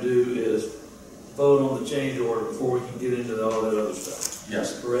thing we have to do is vote on the change order before we can get into all that other stuff.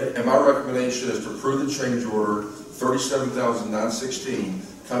 Yes. Correct? And my recommendation is to approve the change order, $37,916,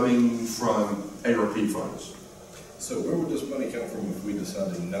 coming from ARP funds. So where would this money come from if we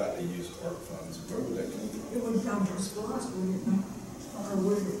decided not to use ARP funds? Where would that come from? It would come from SPOS, wouldn't it? Or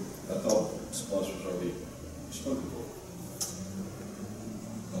would it? I thought SPOS was already spoken for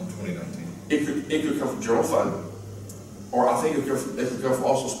on 2019. It could come from general fund, or I think it could come from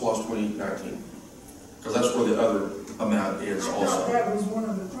also SPOS 2019, because that's where the other amount is I also. thought that was one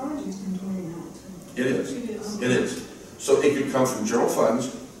of the projects in 2019. It is. It is. So it could come from general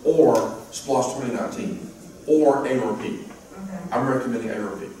funds or SPOS 2019 or ARP. Okay. I'm recommending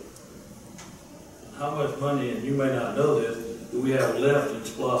ARP. How much money, and you may not know this, do we have left in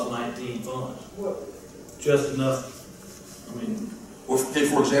SPOS 19 funds? What? Just enough, I mean, Well, okay,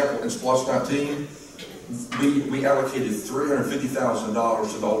 for example, in SPOS 19, we allocated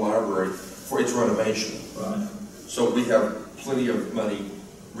 $350,000 to the old library for its renovation. right, So we have plenty of money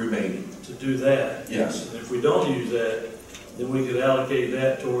remaining. to do that. Yes. And if we don't use that, then we could allocate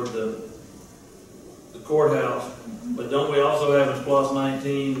that toward the courthouse. But don't we also have in SPOS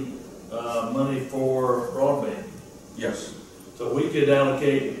 19 money for broadband? Yes. So we could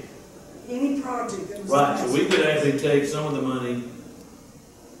allocate, Any project that was. right, so we could actually take some of the money,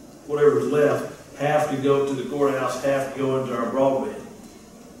 whatever's left, half to go to the courthouse, half to go into our broadband.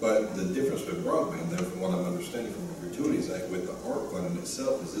 But the difference with broadband, though, from what I'm understanding from the Gratuities Act with the ARP fund in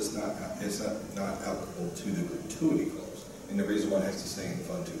itself, is it's not applicable to the gratuity clause. And the reason why it has to stay in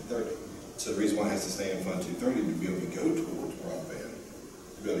Fund 230. So the reason why it has to stay in Fund 230 to be able to go towards broadband,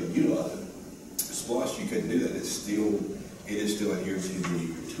 to be able to utilize it. SPOS, you couldn't do that. It is still adhered to the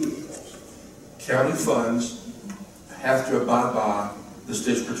gratuity clause. County funds have to abide by the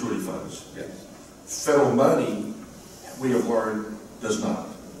state's gratuity funds. Yes. Federal money, we have learned, does not.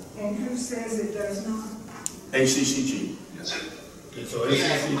 And who says it does not? ACCG. And so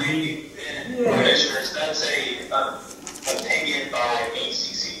ACCG, Commissioners, that's a opinion by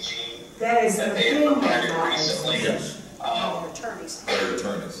ACCG That is an that they have opinion provided by recently. Yes. Attorneys. Their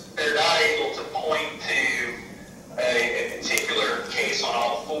attorneys. They're not able to point to a particular case on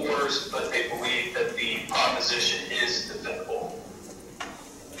all fours, but they believe that the proposition is defendable.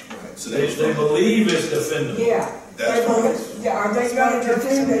 Right. So they believe it's defendable. Yeah. That's They what- believe- yeah, are they going to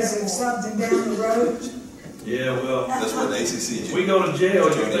defend us if something down the road? Yeah, well, That's what the ACCG. if we go to jail,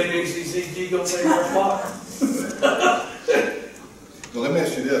 you think ACCG gonna pay our spot? Well, let me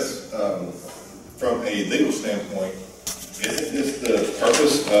ask you this, from a legal standpoint, isn't this the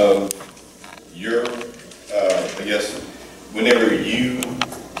purpose of your, I guess, whenever you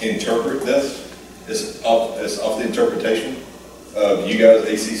interpret this, it's off the interpretation? You guys,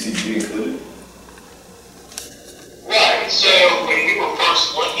 ACCG included? Right, so when we were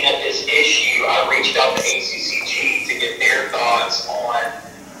first looking at this issue, I reached out to ACCG to get their thoughts on,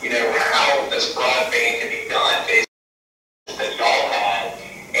 how this broadband can be done based on that y'all had,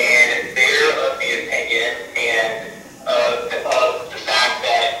 and they're of the opinion and of the fact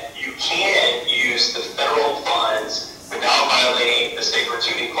that you can use the federal funds without violating the state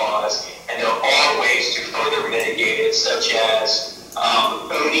gratuity clause, and there are ways to further mitigate it, such as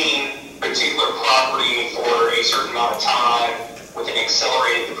owning particular property for a certain amount of time with an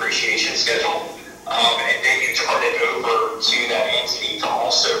accelerated depreciation schedule, and then you turn it over to that entity to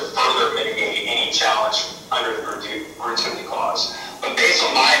also further mitigate any challenge under the gratuity clause. But based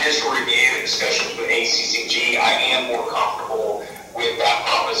on my initial review and discussions with ACCG, I am more comfortable with that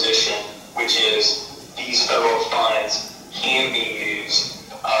proposition, which is these federal funds can be used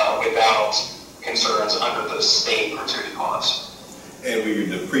without concerns under the state gratuity clause. And with your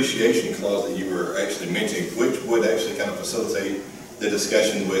depreciation clause that you were actually mentioning, which would actually kind of facilitate the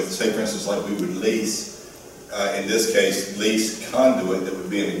discussion with, say for instance, like we would lease, in this case, lease conduit that would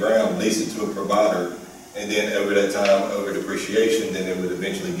be in the ground, lease it to a provider, and then over that time, over depreciation, then it would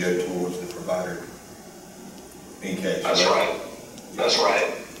eventually go towards the provider in cash. That's right. That's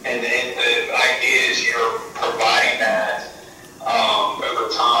right. And then the idea is you're providing that over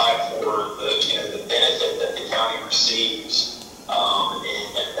time for the benefit that the county receives and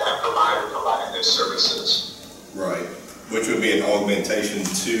that provider providing those services. Right, which would be an augmentation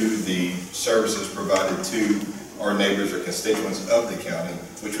to the services provided to our neighbors or constituents of the county,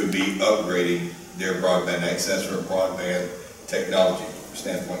 which would be upgrading their broadband access or broadband technology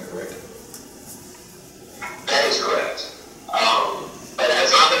standpoint, correct? That is correct. But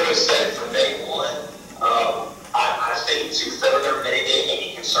as I've always said from day one, I think to further mitigate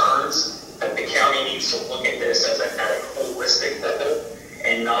any concerns, that the county needs to look at this as a kind of holistic level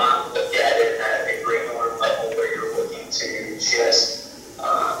and not look at it at a granular level where you're looking to just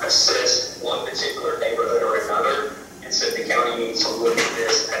assist one particular neighborhood or another. Instead, the county needs to look at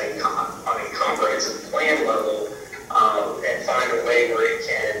this at on a comprehensive plan level and find a way where it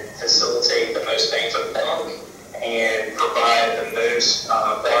can facilitate the most bang for the buck and provide the most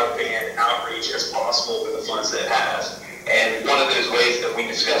broadband outreach as possible with the funds that it has. And one of those ways that we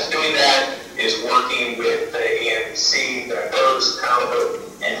discussed doing that is working with the AMC, the IRS, Power,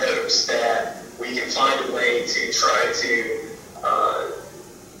 in hopes that we can find a way to try to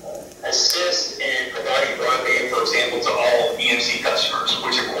assist in providing broadband, for example, to all EMC customers,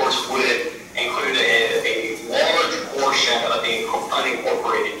 which of course would include a large portion of the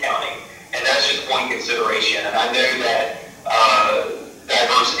unincorporated county. And that's just one consideration. And I know that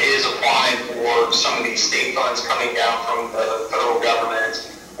Diverse is applying for some of these state funds coming down from the federal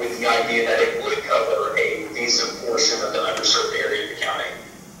government with the idea that it would cover a decent portion of the underserved area of the county.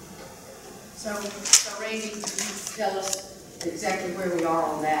 So Randy, can you tell us exactly where we are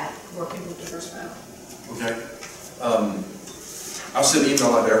on that, working with Diverse Power? Okay. I sent an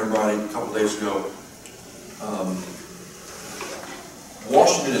email out to everybody a couple days ago.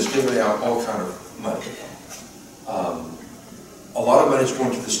 Washington is giving out all kind of money. A lot of money is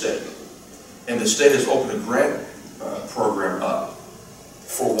going to the state, and the state has opened a grant program up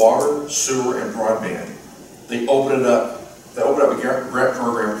for water, sewer, and broadband. They opened up a grant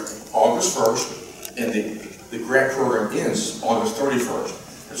program August 1st, and the grant program ends August 31st.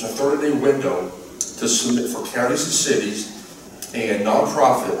 There's a 30-day window to submit for counties and cities and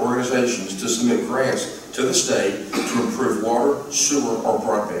nonprofit organizations to submit grants to the state to improve water, sewer, or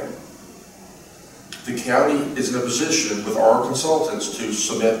broadband. The county is in a position with our consultants to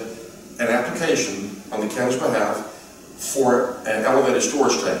submit an application on the county's behalf for an elevated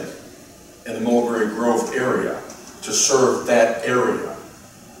storage tank in the Mulberry Grove area to serve that area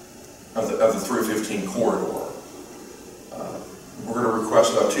of the 315 corridor. We're going to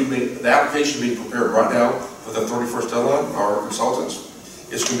request about $2 million. The application being prepared right now for the 31st deadline, our consultants.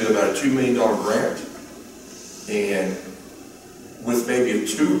 It's going to be about a $2 million grant, and with maybe a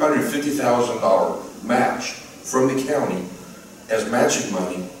 $250,000 match from the county as matching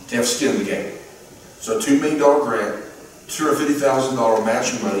money to have skin in the game. So a $2 million grant, $250,000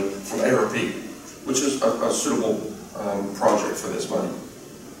 matching money from ARP, which is a suitable project for this money.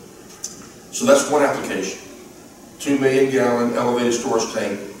 So that's one application. 2 million gallon elevated storage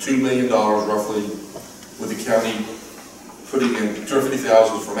tank, $2 million roughly, with the county putting in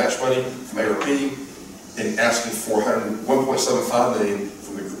 $250,000 for match money from ARP and asking for $1.75 million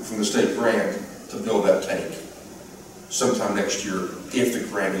from the state grant to build that tank sometime next year if the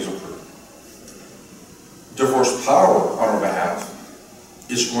grant is approved. Diverse Power, on our behalf,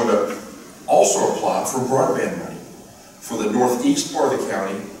 is going to also apply for broadband money. for the northeast part of the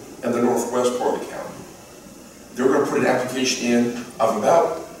county and the northwest part of the county. They're going to put an application in of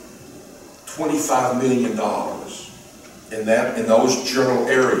about $25 million in those general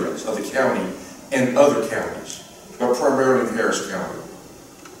areas of the county and other counties, but primarily in Harris County.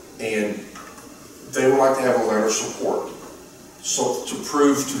 And they would like to have a letter of support, so to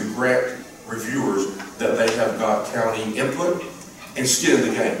prove to the grant reviewers that they have got county input and skin in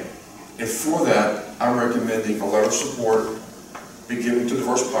the game. And for that, I'm recommending a letter of support be given to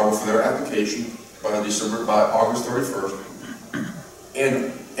Diverse Power for their application by August 31st,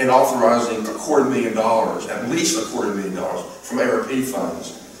 and authorizing $250,000, at least $250,000 from ARP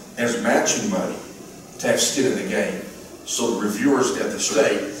funds as matching money to have skin in the game, so the reviewers at the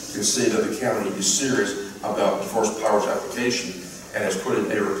state can see that the county is serious about Diverse Power's application and has put in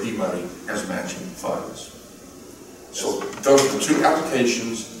ARP money as matching funds. So those are the two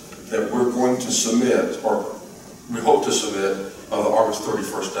applications that we're going to submit, or we hope to submit, of the August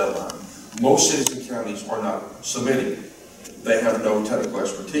 31st deadline. Most cities and counties are not submitting. They have no technical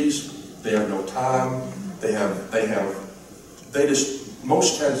expertise, they have no time,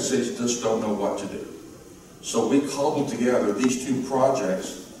 most counties and cities just don't know what to do. So we cobbled together these two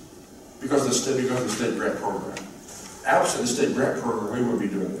projects because of the state grant program. Absent the state grant program, we wouldn't be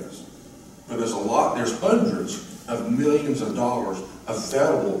doing this. But there's hundreds of millions of dollars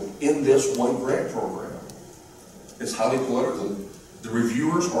available in this one grant program. It's highly political. The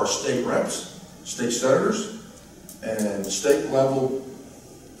reviewers are state reps, state senators, and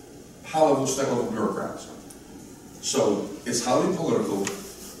high-level state-level bureaucrats. So it's highly political,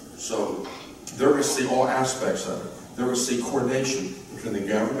 so they're going to see all aspects of it. They're going to see coordination between the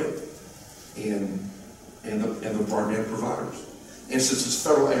government and the broadband providers. And since it's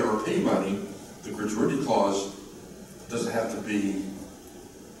federal ARP money, the gratuity clause doesn't have to be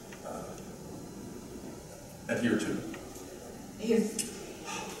adhered to.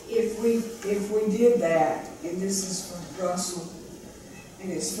 If we did that, and this is for Russell,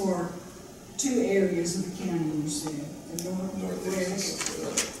 and it's for two areas of the county, you said, the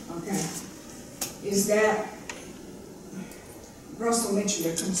northwest. Okay. Is that, Russell mentioned a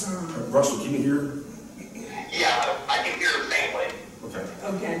concern. Russell, can you hear? Yeah, I can hear it faintly. Okay.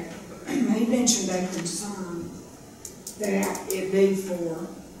 Okay. He mentioned a concern that it be for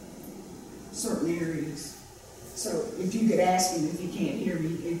certain areas. So if you could ask him, if he can't hear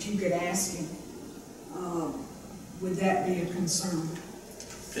me, if you could ask him, would that be a concern?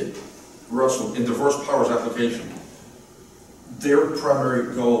 Okay. Russell, in Diverse Power's application, their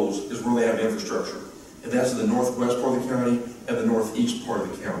primary goals is where they have infrastructure. And that's in the northwest part of the county and the northeast part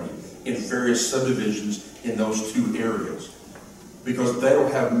of the county, in various subdivisions in those two areas. Because they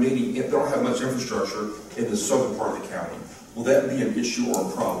don't have much infrastructure in the southern part of the county. Will that be an issue or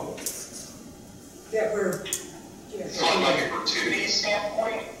a problem? That we're, From like a gratuity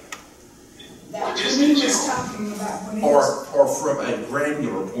standpoint? that he was talking about when he was, Or from a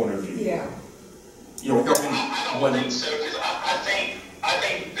granular point of view? yeah. You know, I don't think so, because I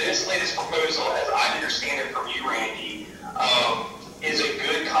think this latest proposal, as I understand it from you, Randy, is a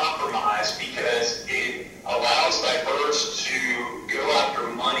good compromise because it allows Diverse to go after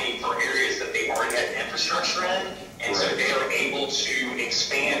money for areas that they already have infrastructure in, and so they are able to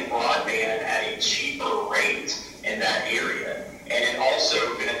expand broadband at a cheaper rate in that area. And it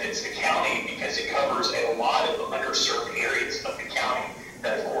also benefits the county because it covers a lot of underserved areas of the county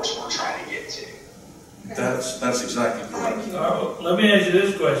that, of course, we're trying to get to. That's exactly correct. Let me ask you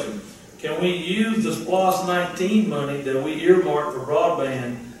this question. Can we use the SPLOST 19 money that we earmarked for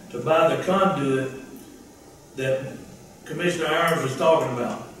broadband to buy the conduit that Commissioner Irons was talking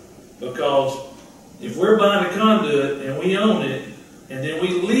about? Because if we're buying a conduit and we own it, and then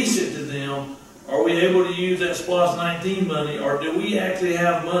we lease it to them, are we able to use that SPLOST 19 money, or do we actually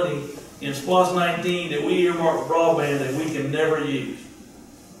have money in SPLOST 19 that we earmark for broadband that we can never use?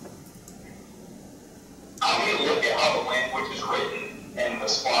 I'm going to look at how the language is written in the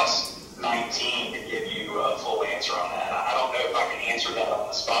SPLOST 19 to give you a full answer on that. I don't know if I can answer that on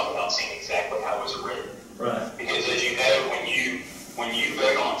the spot without seeing exactly how it was written. Right. Because as you know, when you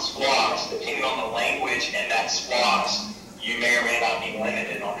vote on SPLOST, depending on the language in that SPLOST, you may or may not be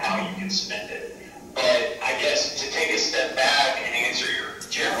limited on how you can spend it. But I guess to take a step back and answer your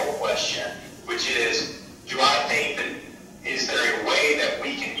general question, which is, do I think that is there a way that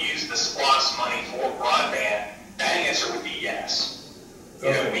we can use the SPLOST money for broadband? That answer would be yes.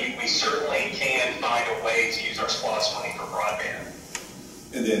 You know, we certainly can find a way to use our SPLOST money for broadband.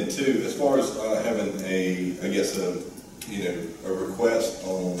 And then too, as far as having a request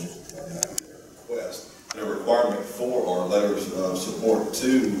on, a requirement for our letters of support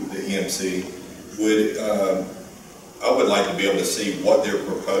to the EMC, would I would like to be able to see what their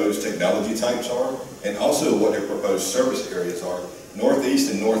proposed technology types are, and also what their proposed service areas are.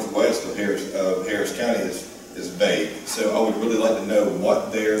 Northeast and northwest of Harris County is vague, so I would really like to know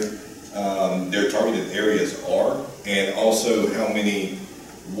what their targeted areas are, and also how many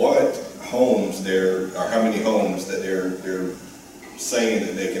homes that they're saying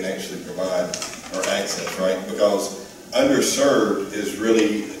that they can actually provide or access, right? Because underserved is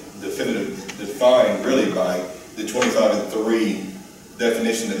really defined really by the 25 and 3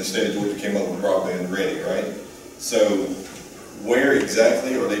 definition that the state of Georgia came up with broadband ready, right? So where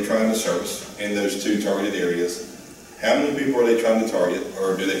exactly are they trying to service in those 2 targeted areas? How many people are they trying to target,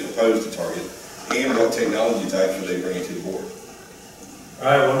 or do they propose to target? And what technology types are they bringing to the board? All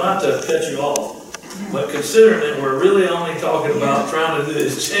right, well, not to cut you off, but considering that we're really only talking about trying to do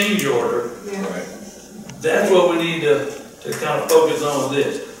this change order, Right. that's what we need to kind of focus on with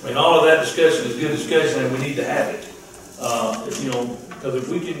this. I mean, all of that discussion is good discussion, and we need to have it. Because if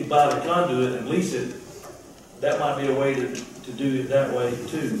we can buy the conduit and lease it, that might be a way to do it that way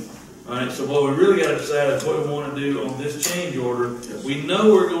too. All right, so what we really got to decide is what we want to do on this change order. Yes. We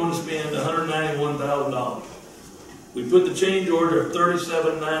know we're going to spend $191,000. We put the change order of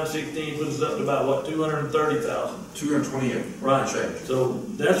 $37,916, puts us up to about what, $230,000. 228. Right. So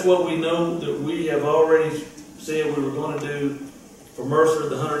that's what we know that we have already said we were going to do for Mercer,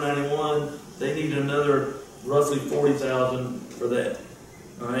 the 191. They need another roughly $40,000 for that.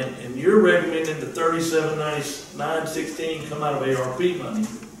 All right, and you're recommending the $37,916 come out of ARP money.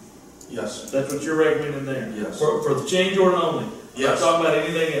 Yes. That's what you're recommending there? Yes. For the change order only? Yes. Not talking about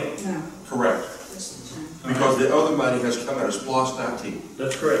anything else? No. Correct. Because the other money has come out of SPLOST 19.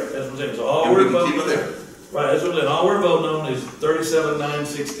 That's correct, that's what I'm saying. So all And we're we can keep voting it there. Right, that's what I'm saying. All we're voting on is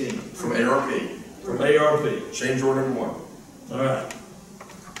 $37,916. From ARP. From ARP. Change order number 1. All right.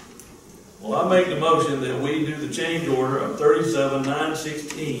 Well, I make the motion that we do the change order of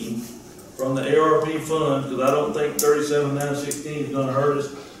 $37,916 from the ARP fund, because I don't think $37,916 is going to hurt us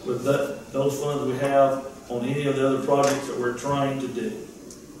with those funds we have on any of the other projects that we're trying to do.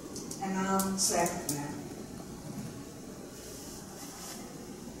 And I'll second that.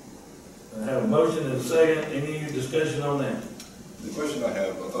 I have a motion and a second. Any discussion on that? The question I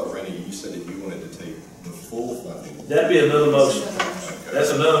have, I thought, Randy, you said that you wanted to take the full funding. That'd be another motion. Okay. That's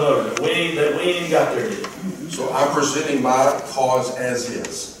another motion. We ain't got there yet. So I'm presenting my cause as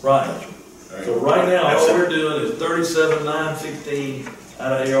is. Right. Right. So right now, That's all it. we're doing is $37,916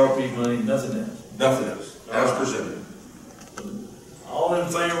 out of ARP money, nothing else. Nothing else. As presented. All in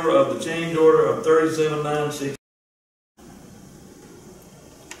favor of the change order of $37,916?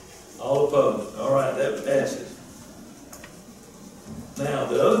 All opposed? All right, that passes. Now,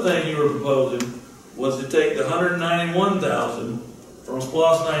 the other thing you were proposing was to take the $191,000 from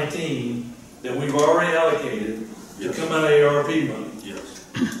SPLOST 19 that we've already allocated to come out of ARP money. Yes.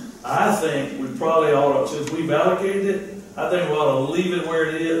 I think we probably ought to, since we've allocated it, I think we ought to leave it where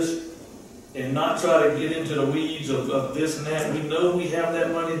it is and not try to get into the weeds of this and that. We know we have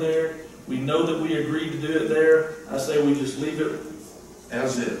that money there. We know that we agreed to do it there. I say we just leave it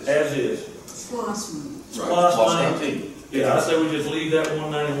As is. as is. SPLOST money. SPLOST SPLOST money. 19. Yeah, I say we just leave that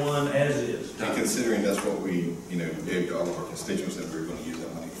 191 as is. And considering that's what we, gave to all of our constituents that we were going to use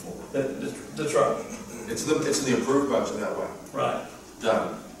that money for. That's right. It's in the approved budget that way. Right.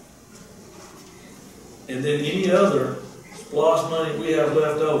 Done. And then any other SPLOST money we have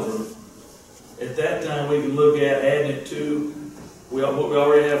left over, at that time we can look at adding it to what we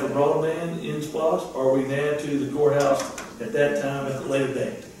already have for broadband in SPLOST, or we can add to the courthouse at that time at a later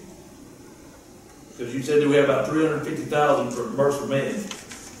date. Because you said that we have about $350,000 for Mercer Med.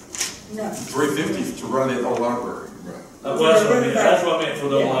 No. $350 to run the old library. Right. Well, that's what I meant. That's what I meant for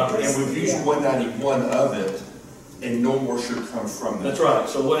the library. And we've used 191 of it, and no more should come from that. That's right.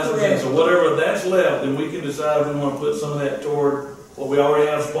 So whatever that's left, then we can decide if we want to put some of that toward what we already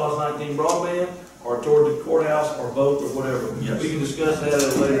have SPLOST 19 broadband, or toward the courthouse, or both, or whatever. Yes. We can discuss that at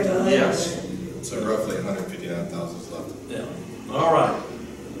a later time. Yes. So roughly 159,000 is left. Yeah. All right.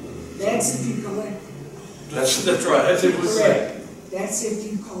 That's if you collect. That's right. That's if we say. Correct. That's if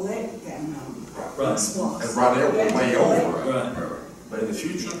you collect that number. Right. SPLOST. And right now, we're way over it. Right. But in the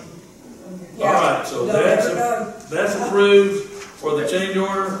future, All right. So that's approved for the change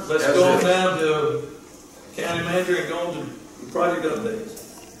order. Let's That's go on it. down to county manager and go on to project updates.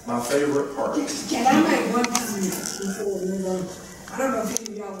 my favorite part. Can I make one comment before we move on? I don't know if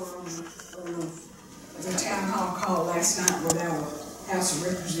any of y'all were on the town hall call last night with our House of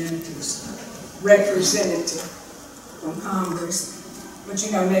Representative from Congress. But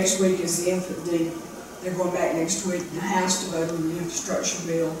next week is they're going back next week in the House to vote on the infrastructure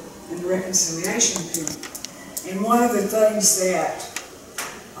bill and the reconciliation bill. And one of the things that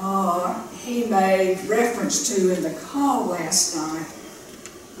he made reference to in the call last night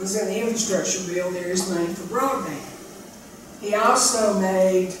was in the infrastructure bill, there is money for broadband. He also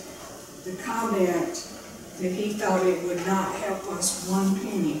made the comment that he thought it would not help us one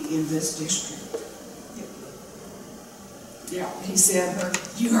penny in this district. Yeah, he said,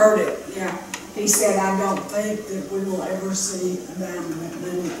 you heard it, yeah. He said, I don't think that we will ever see a dime of that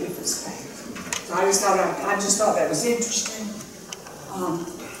money if it's passed. So I just thought that was interesting. I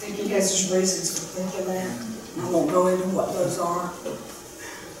think he has his reasons for thinking that. I won't go into what those are.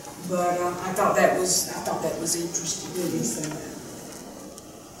 But I thought that was interesting that he said that.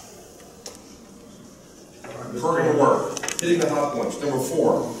 Program work, hitting the hot points. Number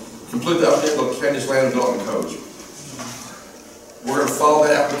 4, complete the update of the county's land development codes. We're going to file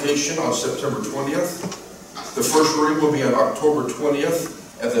that application on September 20th. The first reading will be on October 20th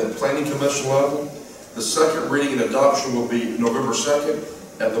at the Planning Commission level. The second reading and adoption will be November 2nd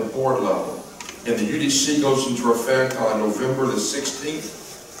at the board level. And the UDC goes into effect on November the 16th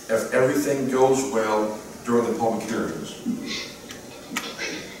if everything goes well during the public hearings.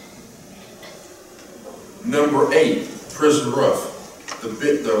 Number 8, prison roof.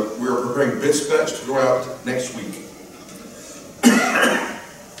 We're preparing bid specs to go out next week.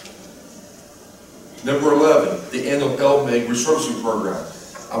 Number 11, the annual LMIG resurfacing program.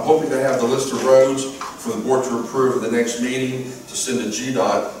 I'm hoping to have the list of roads for the board to approve at the next meeting to send to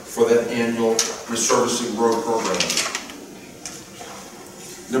GDOT for that annual resurfacing road program.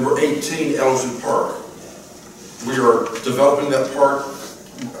 Number 18, Ellerslie Park. We are developing that park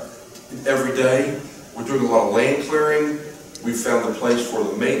every day. We're doing a lot of land clearing. We found a place for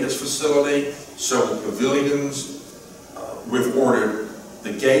the maintenance facility, several pavilions. We've ordered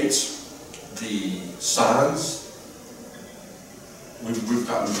the gates, the signs.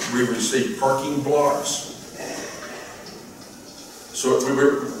 We've received parking blocks. So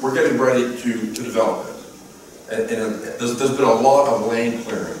we're getting ready to develop it. And there's been a lot of land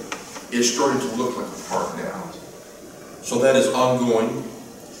clearing. It's starting to look like a park now. So that is ongoing.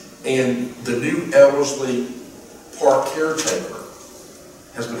 And the new Ellerslie Park caretaker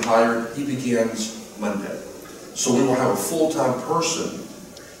has been hired. He begins Monday. So we will have a full-time person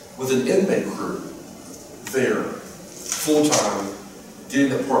with an inmate crew there, full-time, getting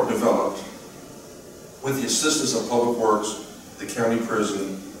the park developed with the assistance of Public Works, the county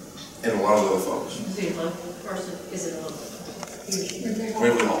prison, and a lot of other folks. Is it a local person? Is it a local?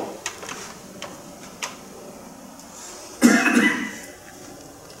 Waverly Hall.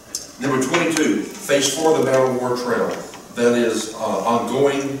 Number 22, Phase 4 of the Battle War Trail. That is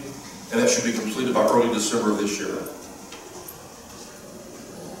ongoing, and that should be completed by early December of this year.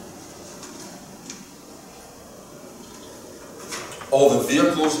 All the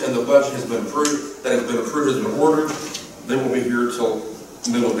vehicles and the budget has been approved, has been ordered. They won't be here until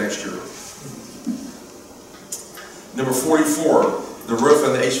middle of next year. Number 44, the roof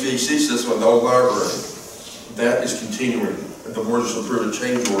and the HVAC system of the old library. That is continuing. The board just approved a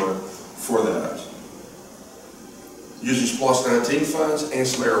change order for that, using SPLOST 19 funds and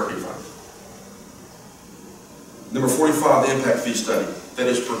some ARP funds. Number 45, the impact fee study. That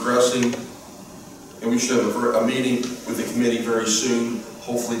is progressing, and we should have a meeting with the committee very soon,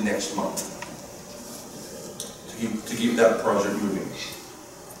 hopefully next month, to keep that project moving.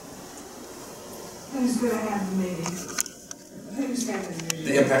 Who's going to have the meeting? Who's having the meeting?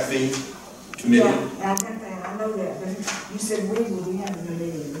 The impact fee committee. Yeah, I got that. I know that, but you said we will be having a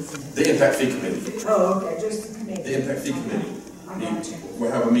meeting. The impact fee committee. Oh, okay, just the committee. The impact fee committee. I got you.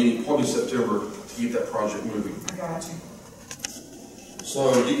 We'll have a meeting probably in September to keep that project moving. I got you. So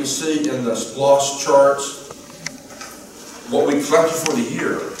you can see in the SPLOST charts what we collected for the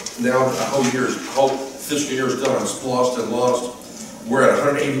year. Now the whole fiscal year is done, SPLOST and LOST, we're at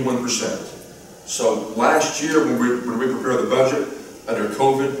 181%. So last year when we prepared the budget under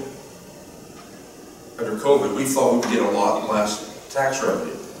COVID, we thought we would get a lot less tax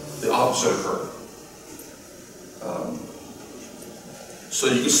revenue. The opposite occurred. So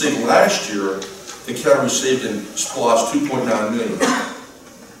you can see last year, the county received in SPLOST 2.9 million.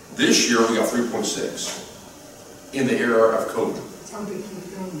 This year, we got 3.6 in the era of COVID.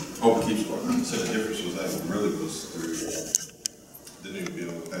 Hope it keeps going. So the difference was that really was through the new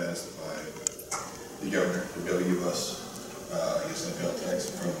bill passed by the governor to be able to give us, I guess, an bill tax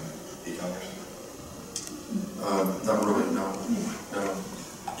from e-commerce. Not really, no.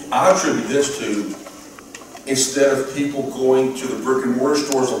 I attribute this to, instead of people going to the brick and mortar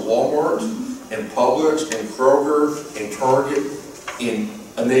stores of Walmart and Publix and Kroger and Target in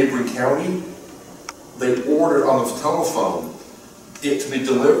a neighboring county, they ordered on the telephone it to be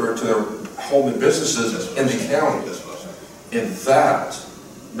delivered to their home and businesses in the county. And that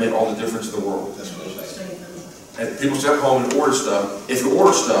made all the difference in the world. And people stay at home and order stuff. If you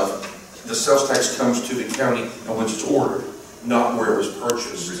order stuff, the sales tax comes to the county in which it's ordered, not where it was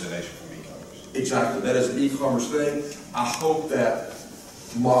purchased. Origination from e-commerce. Exactly, that is an e-commerce thing. I hope that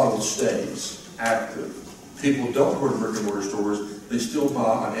model stays active. People don't go to brick and mortar stores, they still buy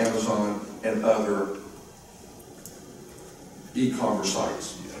on Amazon and other e-commerce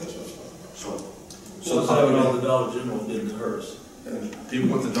sites. What's happening all the Dollar General did to hers? And people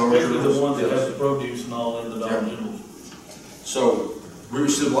with the Dollar Especially General. the ones that have the produce and all in the Dollar General. So we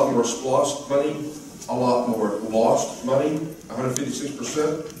received a lot more lost money, a lot more lost money,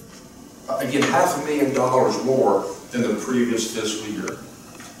 156%. Again, $500,000 more than the previous fiscal year.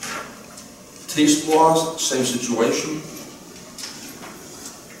 T-Splosh, same situation.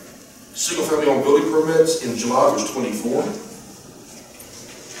 Single-family home building permits in July was 24.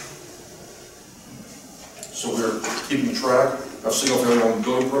 So we're keeping track of single-family home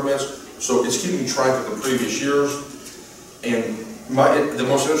building permits. So it's keeping track of the previous years. And the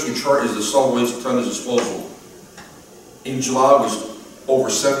most interesting chart is the solid waste tonnage disposal. In July was over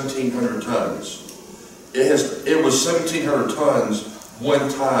 1,700 tons. It was 1,700 tons one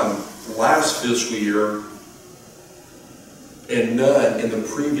time last fiscal year and none in the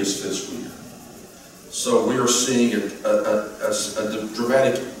previous fiscal year. So we are seeing a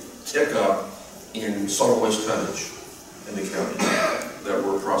dramatic tick up in solid waste tonnage in the county that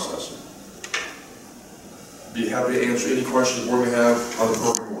we're processing. Be happy to answer any questions we have on the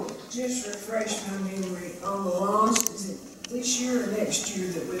program work. Just refresh my memory on the loss, is it this year or next year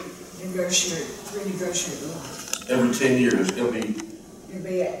that we renegotiate the loss? Every 10 years, it'll be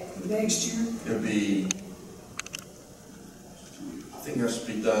next year? It'll be, I think that's to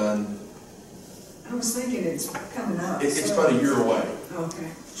be done. I was thinking it's coming up. It's about a year away.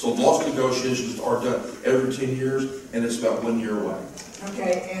 Okay. So loss negotiations are done every 10 years, and it's about 1 year away.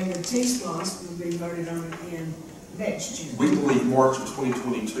 Okay, and the T-Splosh will be voted on again next year. We believe March of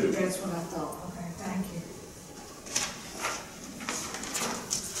 2022. That's what I thought. Okay, thank you.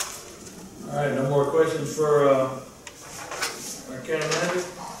 All right, no more questions for our county manager?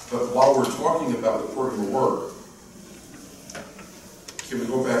 But while we're talking about the program of work, can we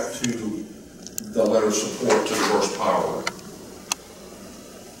go back to the letter of support to diverse power?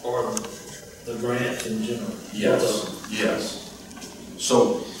 Or the grants in general? Yes, yes.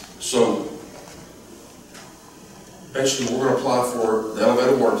 So basically we're going to apply for the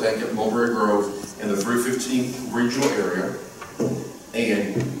elevated water tank at Mulberry Grove in the 315 regional area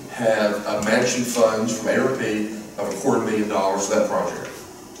and have matching funds from ARP of $250,000 for that project.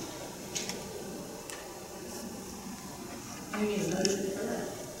 You need a motion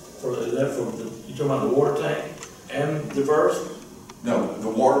for that. Is that for you talking about the water tank and diverse? No, the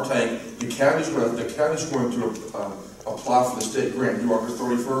water tank, the county's going to apply for the state grant due August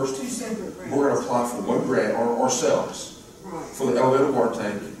 31st. Two separate grants. We're going to apply for one grant ourselves for the elevated water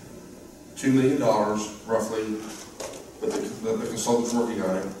tank, $2 million roughly, but the consultant's working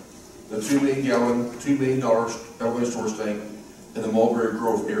on it. The 2 million elevated storage tank in the Mulberry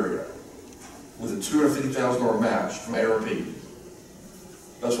Grove area with a $250,000 match from ARP.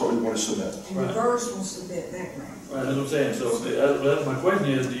 That's what we want to submit. And Reverse will submit that grant. Right, that's what I'm saying. So that's my question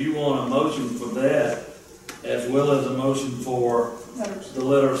is, do you want a motion for that as well as a motion for the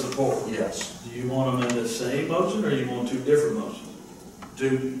letter of support? Yes. Do you want them in the same motion or you want two different motions?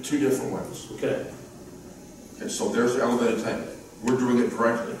 Do two different ones. Okay. Okay, so there's the elevated tank. We're doing it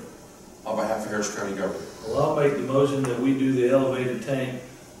directly on behalf of Harris County government. Well, I'll make the motion that we do the elevated tank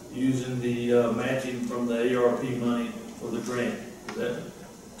using the matching from the ARP money for the grant.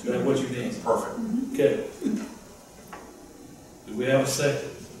 Is that what you need? Perfect. Okay. Do we have a second?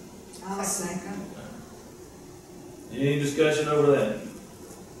 I'll second. Any discussion over that?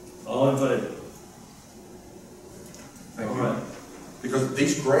 All in favor? Thank All you. right. Because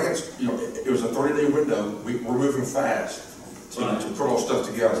these grants, it was a 30-day window. We're moving fast to put all stuff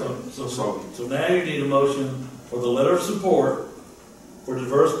together. So now you need a motion for the letter of support for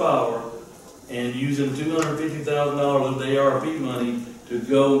diverse power and using $250,000 of the ARP money to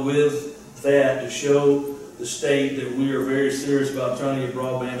go with that to show the state that we are very serious about trying to get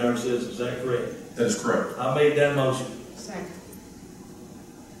broadband to our citizens. Is that correct? That is correct. I made that motion. Second.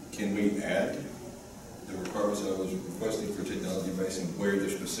 Can we add the requirements that I was requesting for technology base and where they're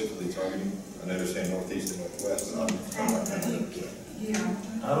specifically targeting? I know they're saying northeast and northwest. Yeah.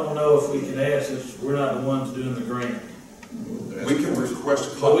 I don't know if we can ask since we're not the ones doing the grant. We can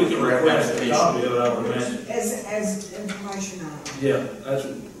request a But copy we of the can grant request a application. copy of it, I would imagine. As information item. Yeah, that's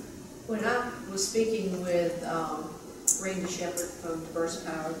When I was speaking with Brenda Shepherd from Diverse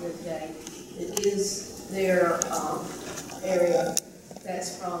Power the other day. It is their area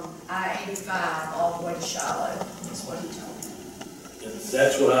that's from I-85 all the way to Shiloh, is what he told me. And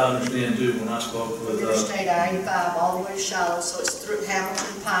that's what I understand too when I spoke with, Interstate I-85 all the way to Shiloh, so it's through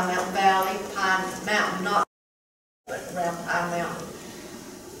Hamilton, Pine Mountain Valley, Pine Mountain, not around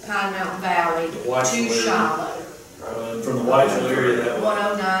Pine Mountain Valley The to Whitesville area. Shiloh. from the Whitesville area that way.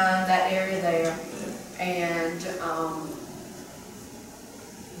 109, that area there, and,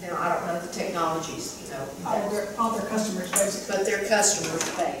 now, I don't know the technologies, you know. All their customers basically. But their customers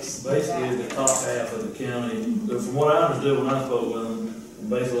face. Basically, the top half of the county, but from what I understood when I spoke with them,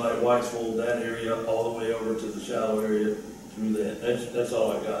 basically like Whitesville, that area, all the way over to the Shallow area through that. That's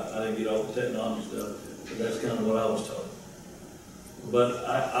all I got. I didn't get all the technology stuff, but that's kind of what I was told. But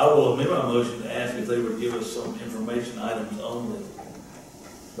I will amend my motion to ask if they would give us some information items only,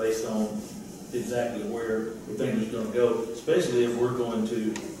 based on exactly where we think it's gonna go, especially if we're going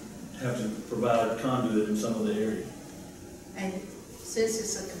to have to provide conduit in some of the areas. And since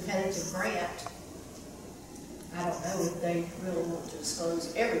it's a competitive grant, I don't know if they really want to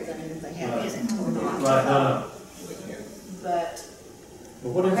disclose everything that they have in it or not. Right, no. But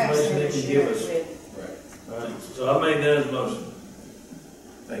What perhaps information they they will can share give it us? with. Right. All right, so I made that as a motion.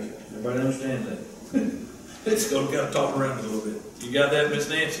 Thank you. Everybody understand that? Let's go, gotta talk around it a little bit. You got that, Miss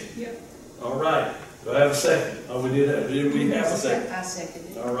Nancy? Yep. All right, do I have a second? Oh, we did have a second? I second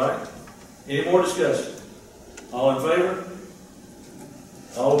it. All right. Any more discussion? All in favor?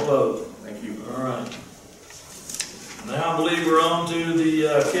 All opposed? Thank you. All right. Now I believe we're on to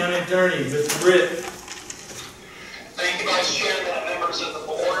the county attorney, Mr. Britt. Thank you, Vice Chairman and members of the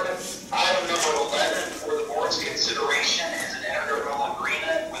board. Item number 11 for the board's consideration is an intergovernmental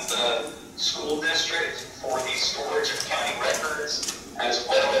agreement with the school district for the storage of county records, as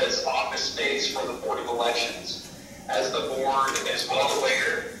well as office space for the Board of Elections. As the board is well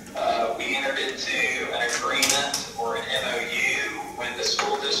aware, we entered into an agreement or an MOU with the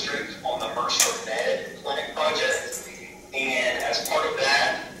school district on the Meeting-UNEDITED clinic project. And as part of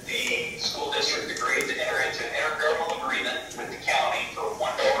that, the school district agreed to enter into an intergovernmental agreement with the county for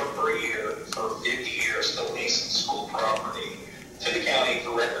 $1 per year for 50 years to lease school property to the county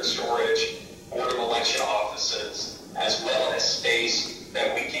for record storage, Board of Election offices, as well as space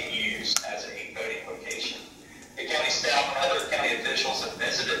that we can use as a voting location. The county staff and other county officials have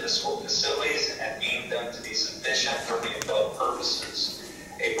visited the school facilities and have deemed them to be sufficient for the above purposes.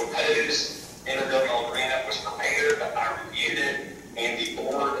 A proposed intergovernmental agreement was prepared, I reviewed it, and the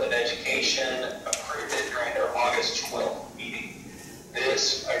Board of Education approved it during their August 12th meeting.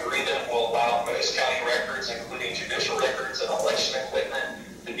 This agreement will allow most county records, including judicial records and election equipment,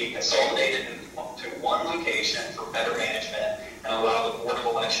 to be consolidated to one location for better management and allow the Board of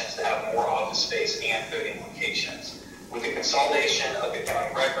Elections to have more office space and voting locations. With the consolidation of the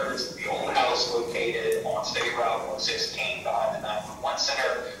county records, the old house located on State Route 116 behind the 911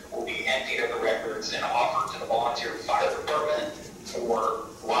 Center will be emptied of the records and offered to the volunteer fire department for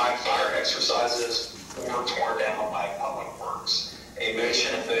live fire exercises or torn down by Public Works. A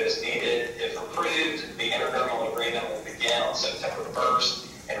motion if it is needed. If approved, the intergovernmental agreement will begin on September 1st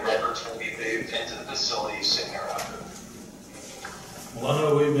and records will be moved into the facility soon thereafter. Well, I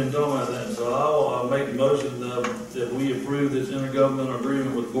know we've been talking about that, so I'll make a motion that we approve this intergovernmental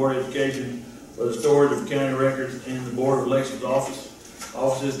agreement with the Board of Education for the storage of county records in the Board of Elections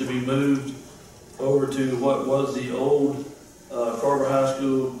offices to be moved over to what was the old Carver High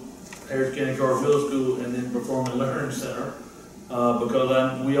School, Harris County Carver Middle School, and then Performing Learning Center.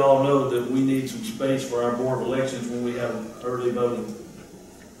 Because we all know that we need some space for our Board of Elections when we have early voting.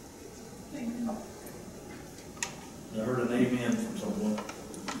 I heard an amen from someone.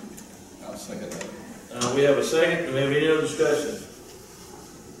 I'll second that. We have a second. Do we have any other discussion?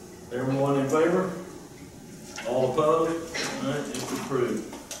 Everyone in favor? All opposed? All right, it's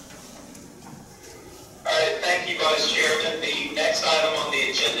approved. All right, thank you, Vice Chairman. The next item on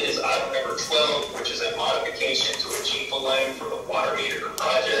the agenda is item number 12, which is a modification to a GFA loan for the water meter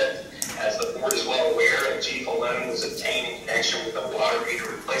project. As the board is well aware, a GFA loan was obtained in connection with the water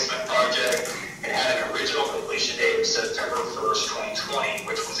meter replacement project and had an original completion date of September 1st, 2020,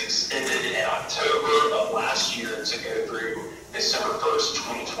 which was extended in October of last year to go through December 1st,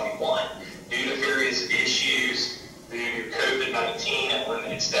 2021. Due to various issues, due to COVID-19 and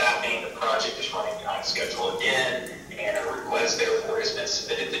limited staffing, the project is running behind schedule again, and a request therefore has been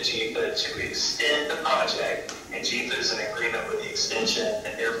submitted to GFA to extend the project, and GFA is in agreement with the extension,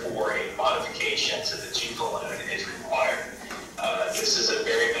 and therefore a modification to the GFA loan is required. This is a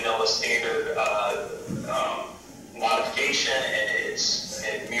very vanilla standard modification, and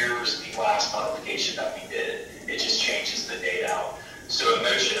it mirrors the last modification that we did. It just changes the date out. So a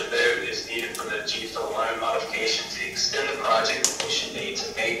motion to vote is needed for the G-Fill loan modification to extend the project completion date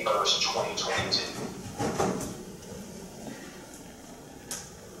to May 1st, 2022.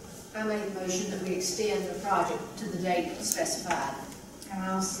 I made a motion that we extend the project to the date specified. And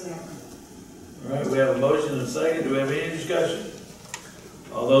I'll second. All right, we have a motion and a second. Do we have any discussion?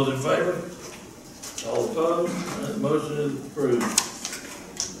 All those in favor? All opposed? That motion is approved.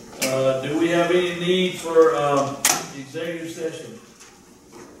 Do we have any need for executive session?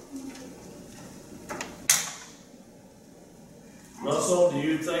 Russell, do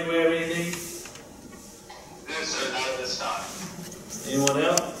you think we have any need? No, sir, not at this time. Anyone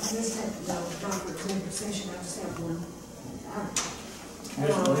else? I just have, no, not for executive session, I just have one.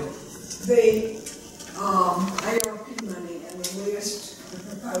 Commissioner Lee? The, ARP money and the list, the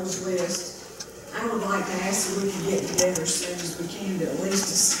proposed list, I would like to ask if we can get together as soon as we can to at least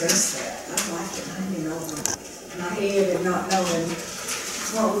discuss that. I'd like to hang it over my head and not knowing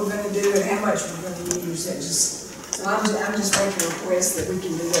what we're gonna do and how much we're gonna use. It just, so I'm just making a request that we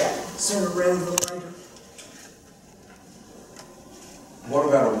can do that sooner rather than later. What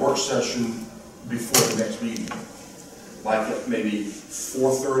about a work session before the next meeting? Like at maybe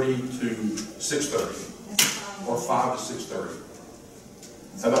 4:30 to 6:30, or 5 to 6:30?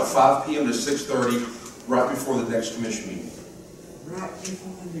 How about 5 p.m. to 6:30, right before the next commission meeting? Right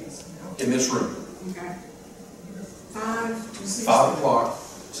before the next one. In this room. Okay. 5 to 6. 5 o'clock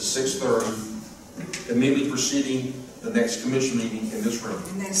to 6:30, immediately preceding the next commission meeting in this room.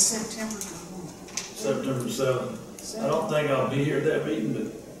 And that's September September 7th. I don't think I'll be here at that meeting, but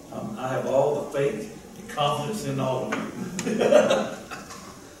I have all the faith and confidence in all of you.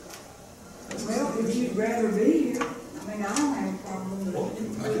 Well, if you'd rather be here, I mean, I don't have a problem with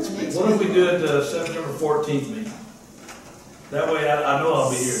it. What if we do it September 14th meeting? That way I know I'll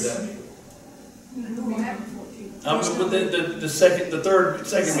be here at that meeting. We'll have it 14. But the second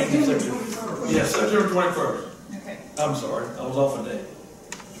meeting, yeah, September 21st. Okay. I'm sorry, I was off a day.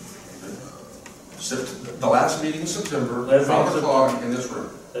 The last meeting in September, Last meeting in 5 o'clock in this room.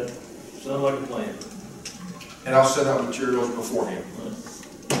 That sounds like a plan. And I'll send out materials beforehand.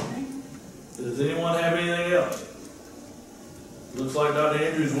 Does anyone have anything else? Looks like Dr.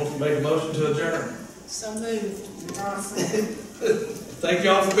 Andrews wants to make a motion to adjourn. So moved. Thank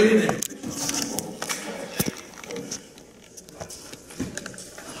y'all for being here.